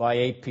by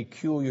a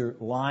peculiar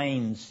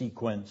line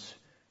sequence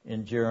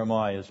in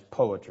Jeremiah's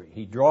poetry.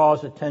 He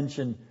draws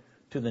attention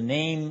to the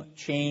name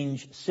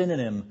change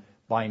synonym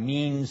by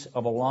means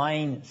of a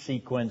line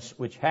sequence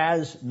which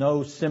has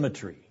no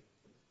symmetry.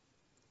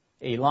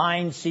 A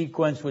line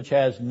sequence which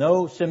has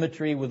no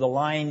symmetry with a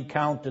line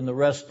count in the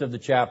rest of the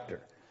chapter.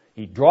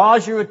 He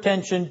draws your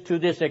attention to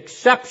this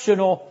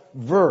exceptional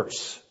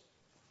verse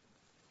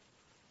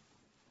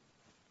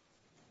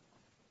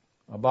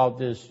about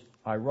this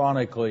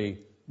ironically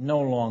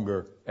no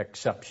longer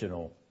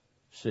exceptional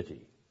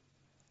city.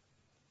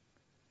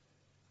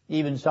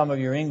 Even some of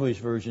your English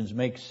versions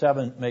make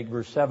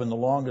verse 7 the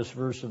longest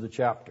verse of the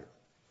chapter.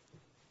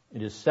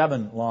 It is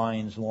 7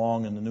 lines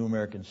long in the New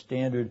American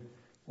Standard,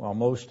 while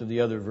most of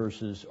the other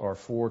verses are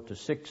 4 to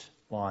 6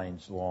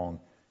 lines long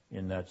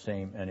in that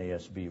same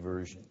NASB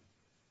version.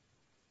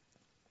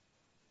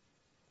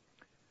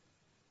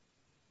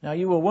 Now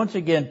you will once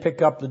again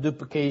pick up the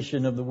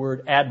duplication of the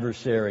word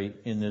adversary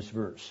in this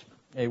verse,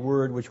 a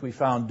word which we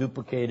found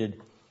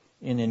duplicated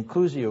in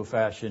inclusio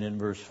fashion in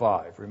verse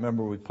 5.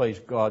 Remember, we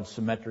placed God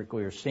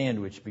symmetrically or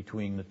sandwiched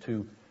between the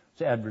two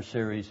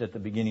adversaries at the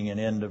beginning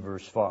and end of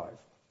verse 5.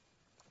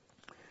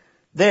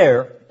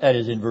 There, that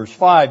is in verse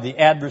 5, the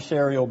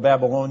adversarial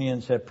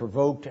Babylonians have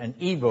provoked and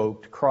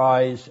evoked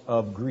cries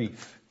of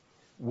grief,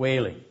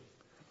 wailing,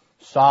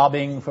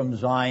 sobbing from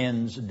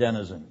Zion's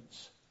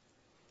denizens.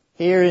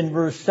 Here in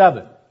verse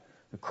 7,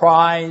 the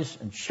cries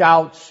and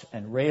shouts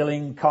and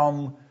railing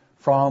come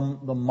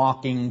from the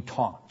mocking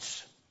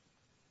taunts,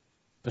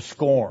 the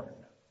scorn,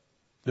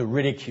 the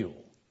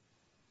ridicule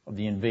of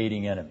the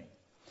invading enemy.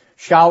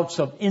 Shouts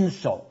of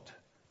insult,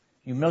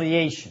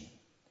 humiliation,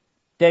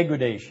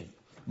 degradation,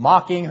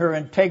 mocking her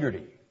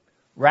integrity,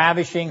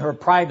 ravishing her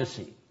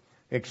privacy,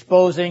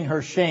 exposing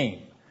her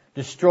shame,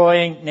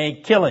 destroying,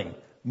 nay, killing,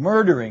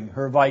 murdering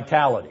her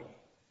vitality.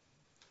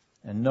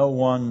 And no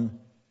one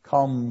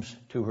comes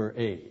to her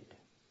aid.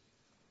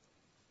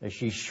 As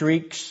she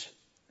shrieks,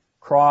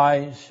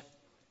 cries,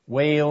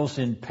 wails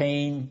in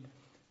pain,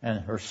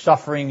 and her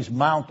sufferings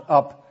mount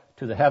up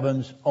to the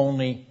heavens,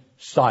 only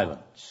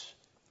silence.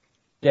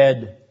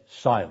 Dead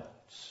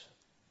silence.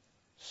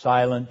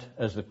 Silent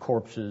as the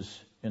corpses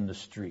in the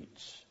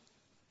streets.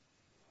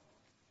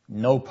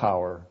 No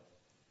power,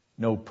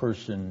 no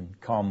person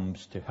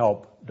comes to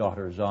help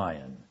daughter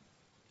Zion,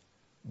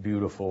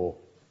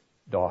 beautiful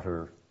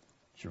daughter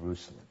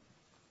Jerusalem.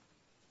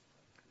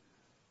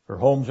 Her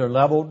homes are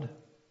leveled,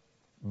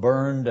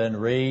 burned, and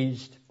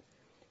razed.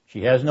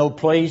 She has no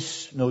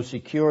place, no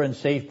secure and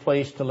safe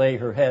place to lay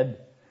her head.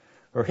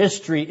 Her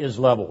history is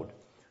leveled,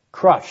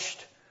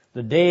 crushed.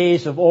 The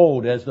days of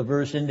old, as the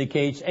verse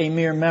indicates, a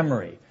mere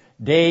memory.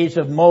 Days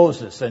of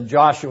Moses and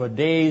Joshua,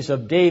 days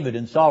of David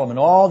and Solomon,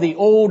 all the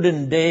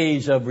olden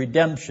days of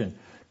redemption,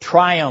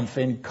 triumph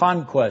and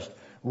conquest,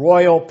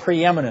 royal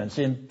preeminence,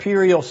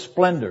 imperial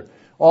splendor,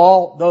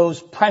 all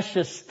those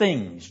precious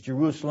things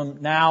Jerusalem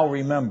now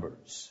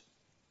remembers.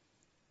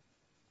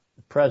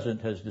 The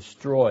present has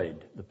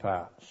destroyed the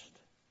past.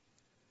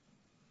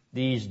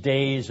 These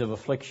days of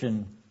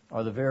affliction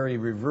are the very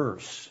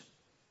reverse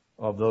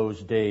of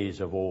those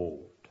days of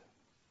old.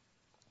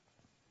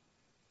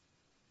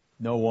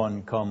 No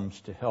one comes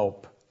to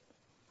help.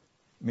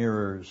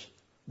 Mirrors,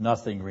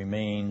 nothing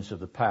remains of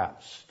the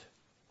past,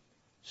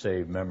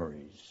 save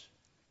memories.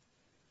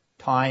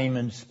 Time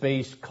and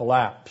space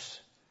collapse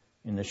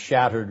in the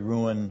shattered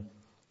ruin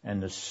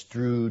and the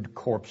strewed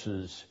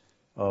corpses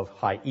of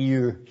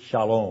Ha'ir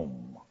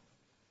Shalom,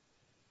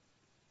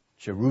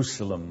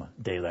 Jerusalem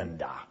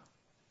Delenda.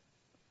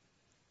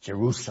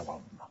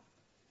 Jerusalem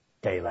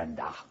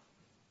Delenda.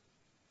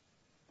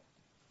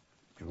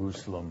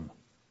 Jerusalem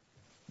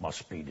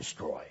must be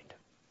destroyed.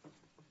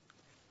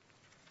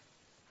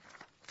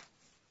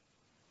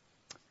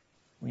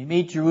 We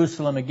meet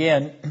Jerusalem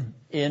again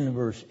in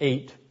verse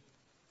 8,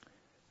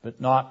 but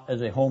not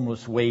as a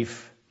homeless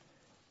waif,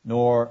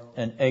 nor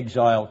an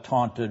exile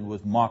taunted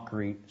with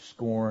mockery,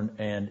 scorn,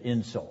 and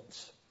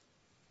insults.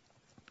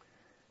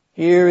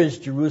 Here is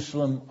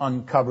Jerusalem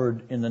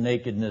uncovered in the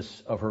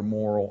nakedness of her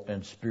moral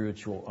and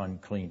spiritual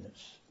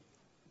uncleanness.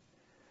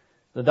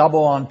 The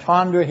double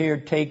entendre here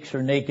takes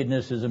her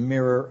nakedness as a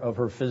mirror of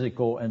her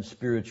physical and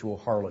spiritual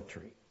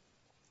harlotry.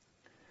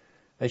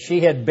 As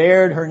she had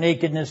bared her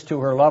nakedness to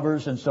her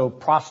lovers and so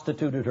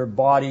prostituted her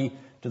body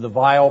to the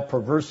vile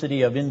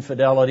perversity of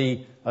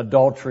infidelity,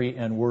 adultery,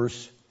 and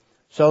worse,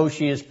 so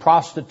she is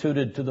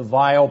prostituted to the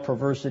vile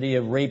perversity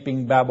of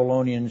raping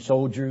Babylonian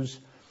soldiers,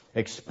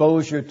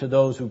 exposure to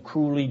those who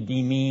cruelly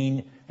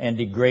demean and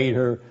degrade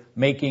her,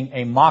 making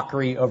a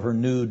mockery of her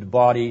nude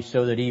body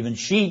so that even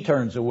she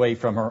turns away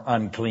from her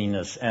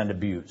uncleanness and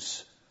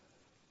abuse.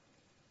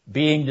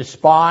 Being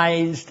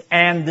despised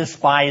and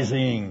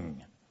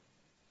despising.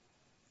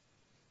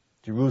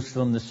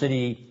 Jerusalem, the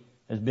city,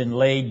 has been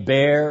laid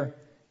bare,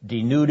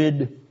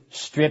 denuded,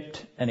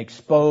 stripped, and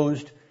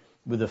exposed,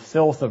 with the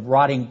filth of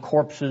rotting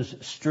corpses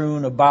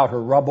strewn about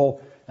her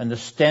rubble, and the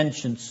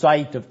stench and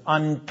sight of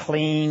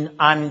unclean,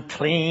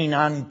 unclean,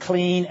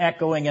 unclean,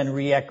 echoing and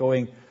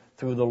re-echoing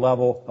through the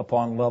level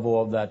upon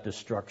level of that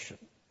destruction.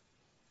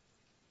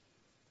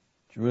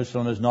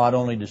 Jerusalem is not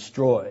only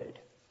destroyed,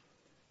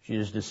 she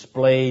is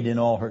displayed in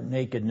all her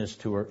nakedness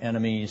to her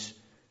enemies,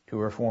 to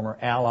her former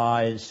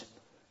allies,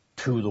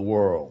 to the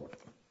world.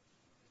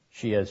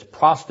 She has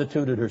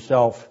prostituted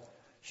herself.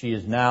 She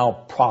has now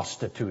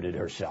prostituted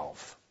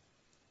herself.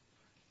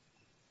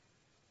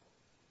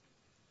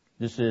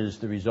 This is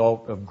the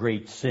result of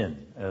great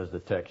sin, as the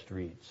text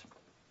reads.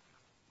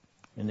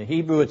 In the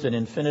Hebrew, it's an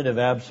infinitive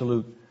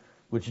absolute,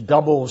 which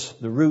doubles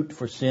the root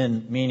for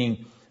sin,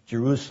 meaning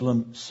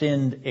Jerusalem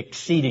sinned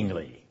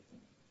exceedingly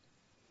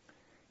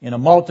in a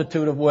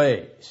multitude of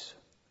ways,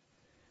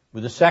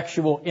 with the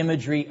sexual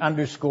imagery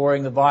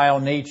underscoring the vile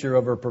nature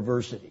of her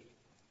perversity.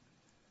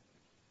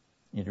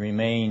 It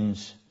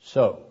remains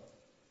so.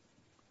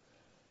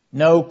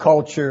 No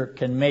culture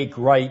can make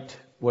right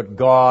what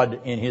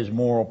God in His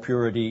moral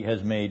purity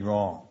has made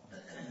wrong.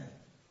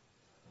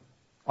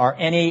 Are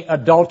any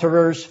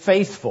adulterers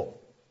faithful?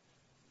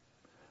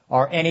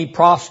 Are any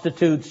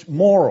prostitutes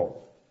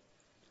moral?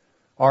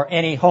 Are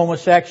any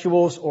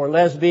homosexuals or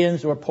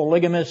lesbians or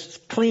polygamists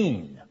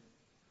clean?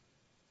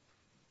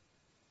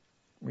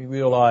 We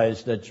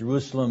realize that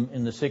Jerusalem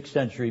in the 6th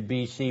century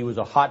BC was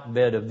a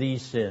hotbed of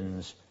these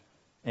sins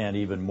and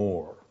even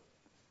more.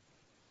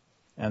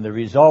 And the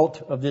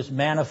result of this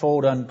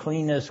manifold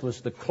uncleanness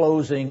was the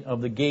closing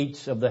of the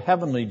gates of the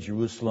heavenly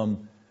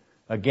Jerusalem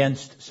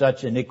against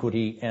such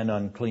iniquity and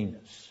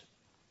uncleanness.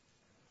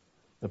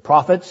 The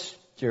prophets,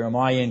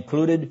 Jeremiah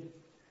included,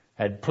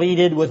 had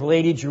pleaded with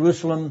Lady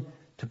Jerusalem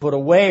to put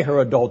away her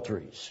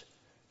adulteries,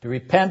 to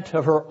repent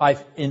of her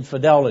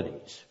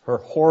infidelities, her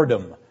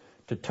whoredom,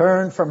 to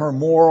turn from her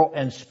moral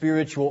and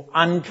spiritual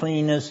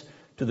uncleanness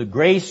to the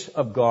grace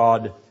of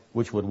God,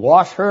 which would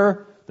wash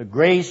her, the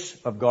grace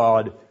of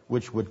God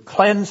which would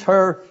cleanse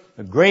her,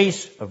 the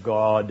grace of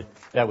God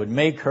that would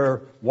make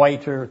her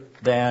whiter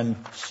than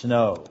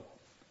snow.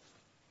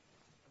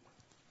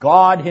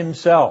 God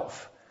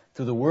Himself,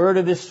 through the word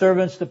of His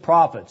servants, the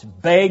prophets,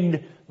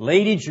 begged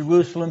Lady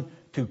Jerusalem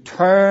to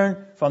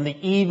turn from the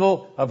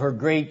evil of her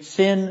great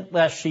sin,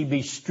 lest she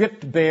be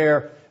stripped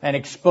bare and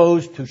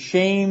exposed to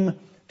shame,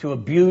 to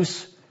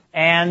abuse,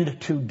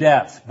 and to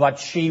death. But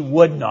she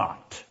would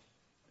not.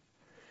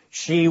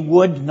 She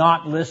would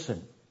not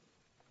listen.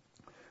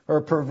 Her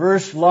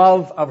perverse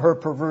love of her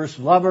perverse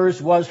lovers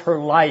was her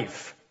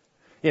life.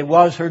 It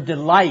was her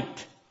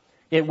delight.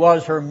 It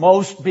was her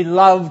most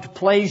beloved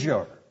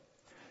pleasure.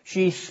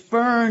 She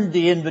spurned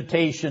the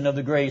invitation of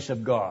the grace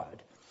of God.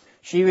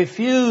 She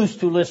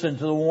refused to listen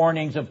to the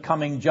warnings of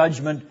coming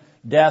judgment,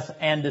 death,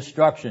 and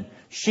destruction.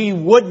 She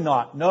would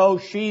not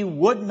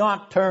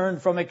turn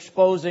from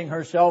exposing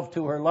herself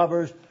to her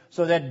lovers,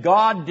 so that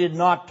God did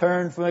not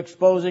turn from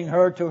exposing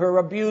her to her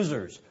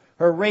abusers,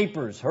 her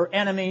rapers, her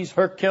enemies,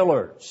 her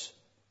killers.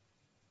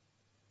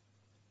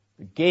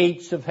 The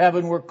gates of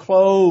heaven were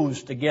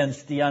closed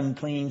against the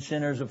unclean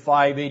sinners of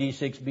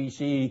 586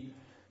 BC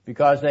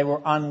because they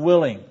were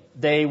unwilling.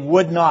 They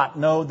would not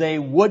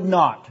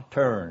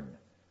turn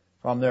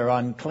from their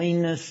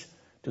uncleanness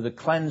to the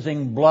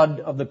cleansing blood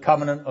of the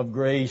covenant of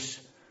grace,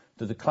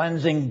 to the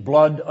cleansing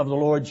blood of the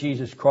Lord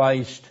Jesus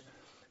Christ,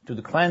 to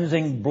the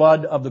cleansing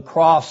blood of the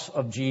cross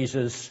of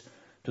Jesus,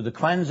 to the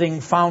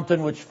cleansing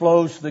fountain which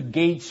flows to the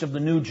gates of the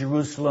New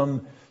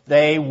Jerusalem.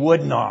 They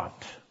would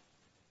not.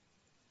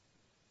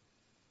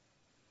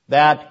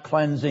 That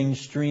cleansing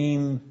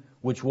stream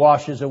which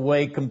washes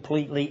away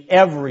completely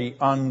every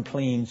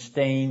unclean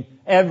stain,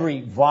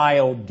 every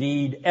vile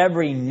deed,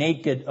 every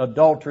naked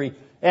adultery,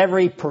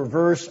 every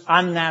perverse,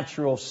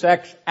 unnatural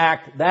sex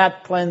act,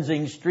 that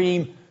cleansing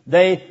stream,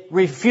 they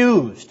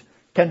refused,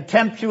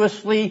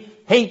 contemptuously,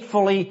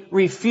 hatefully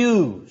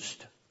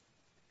refused.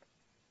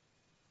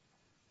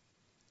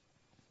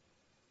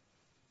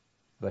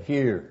 But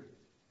here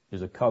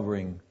is a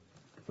covering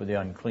for the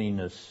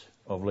uncleanness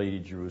of Lady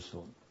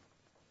Jerusalem.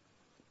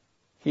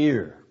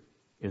 Here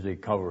is a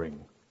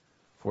covering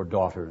for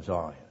daughter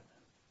Zion.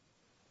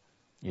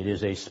 It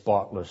is a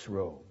spotless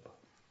robe.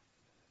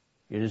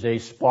 It is a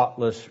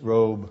spotless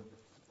robe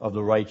of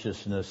the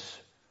righteousness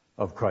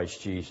of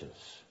Christ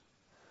Jesus.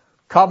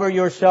 Cover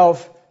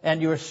yourself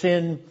and your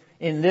sin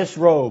in this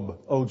robe,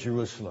 O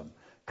Jerusalem.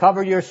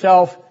 Cover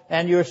yourself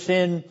and your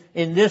sin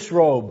in this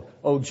robe,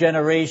 O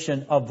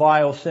generation of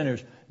vile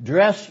sinners.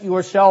 Dress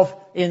yourself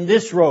in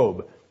this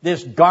robe,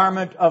 this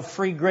garment of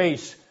free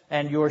grace,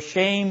 and your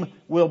shame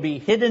will be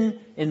hidden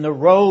in the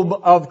robe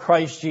of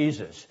Christ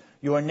Jesus.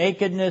 Your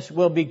nakedness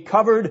will be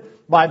covered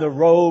by the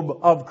robe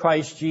of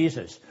Christ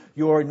Jesus.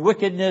 Your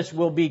wickedness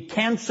will be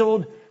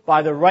canceled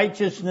by the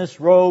righteousness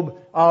robe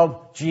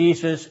of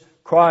Jesus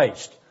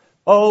Christ.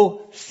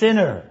 O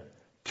sinner,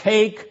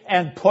 take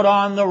and put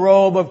on the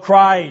robe of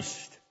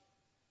Christ.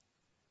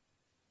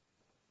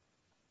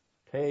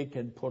 Take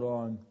and put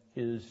on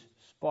His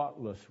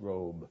spotless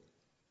robe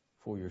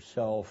for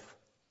yourself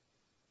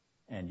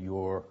and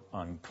your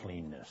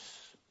uncleanness.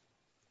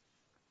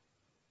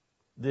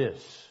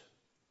 This,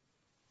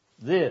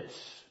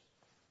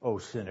 O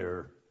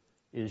sinner,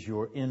 is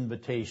your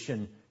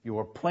invitation,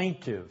 your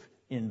plaintive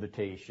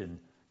invitation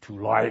to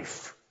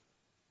life,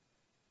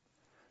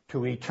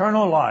 to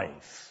eternal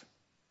life,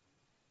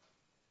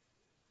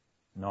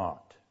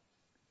 not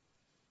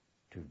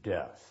to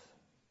death,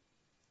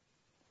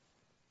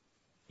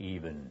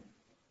 even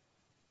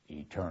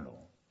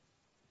eternal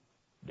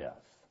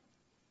death.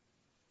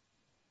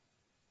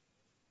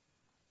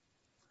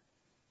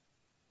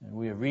 And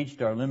we have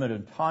reached our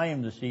limited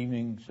time this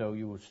evening, so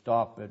you will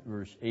stop at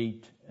verse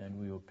 8 and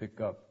we will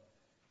pick up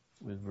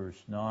with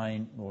verse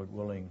 9, Lord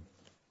willing,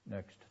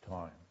 next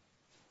time.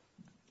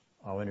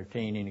 I'll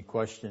entertain any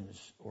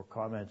questions or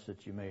comments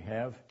that you may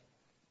have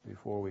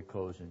before we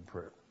close in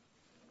prayer.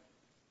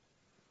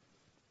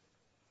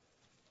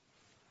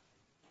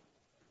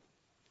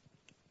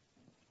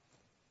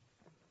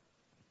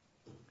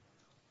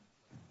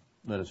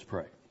 Let us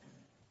pray.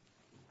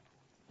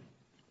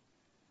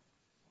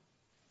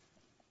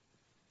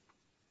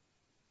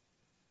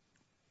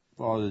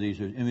 Father, these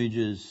are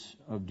images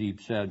of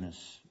deep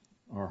sadness.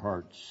 Our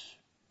hearts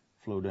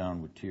flow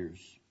down with tears.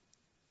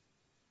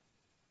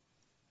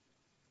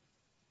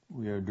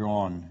 We are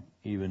drawn,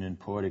 even in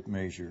poetic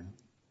measure,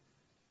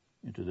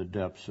 into the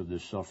depths of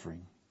this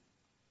suffering,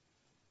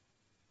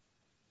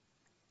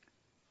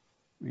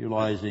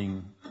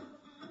 realizing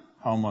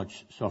how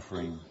much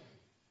suffering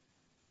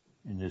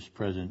in this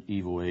present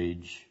evil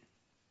age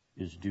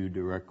is due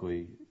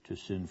directly to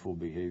sinful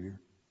behavior,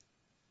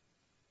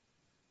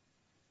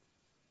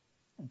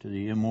 and to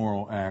the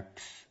immoral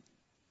acts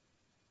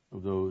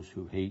of those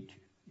who hate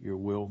your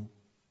will,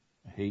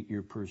 hate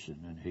your person,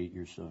 and hate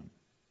your Son.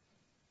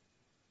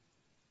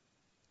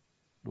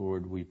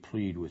 Lord, we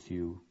plead with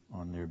you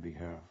on their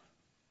behalf.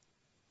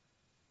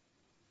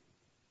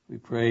 We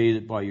pray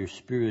that by your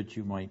Spirit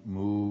you might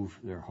move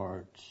their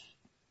hearts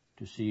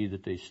to see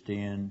that they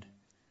stand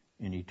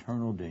in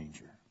eternal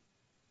danger.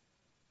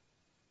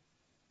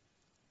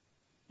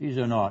 These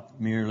are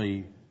not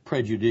merely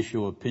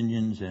prejudicial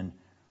opinions and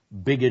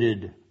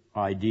bigoted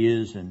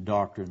ideas and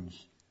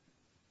doctrines.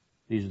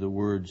 These are the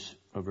words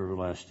of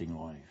everlasting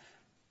life.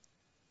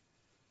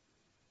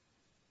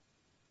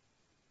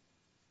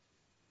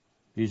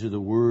 These are the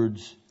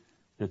words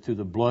that through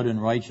the blood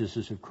and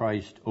righteousness of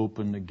Christ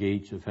open the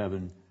gates of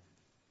heaven,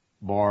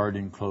 barred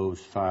and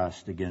closed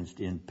fast against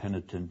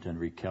impenitent and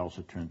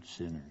recalcitrant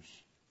sinners.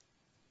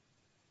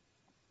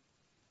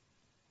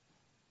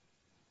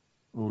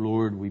 O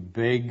Lord, we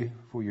beg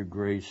for your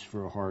grace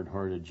for a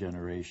hard-hearted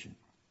generation.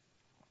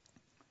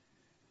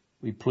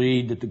 We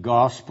plead that the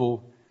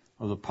gospel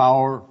of the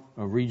power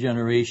of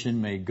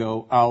regeneration may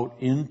go out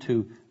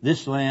into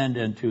this land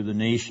and to the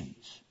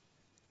nations,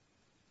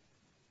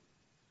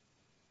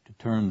 to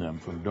turn them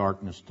from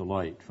darkness to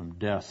light, from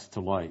death to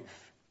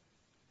life,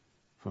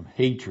 from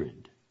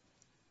hatred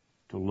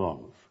to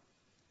love,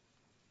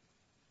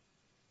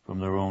 from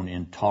their own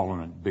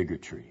intolerant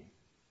bigotry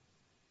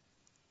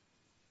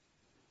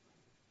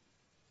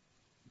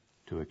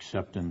to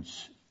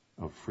acceptance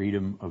of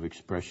freedom of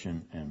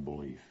expression and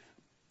belief.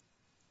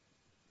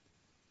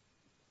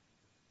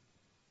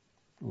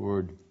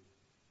 Lord,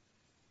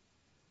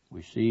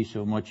 we see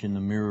so much in the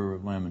mirror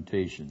of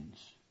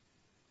Lamentations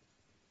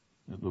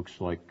that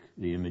looks like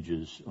the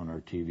images on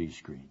our TV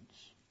screens.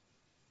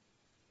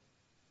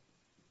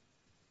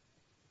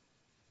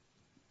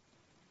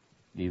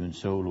 Even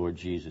so, Lord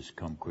Jesus,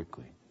 come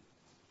quickly.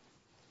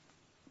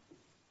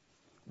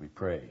 We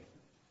pray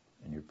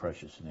in your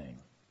precious name.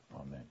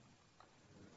 Amen.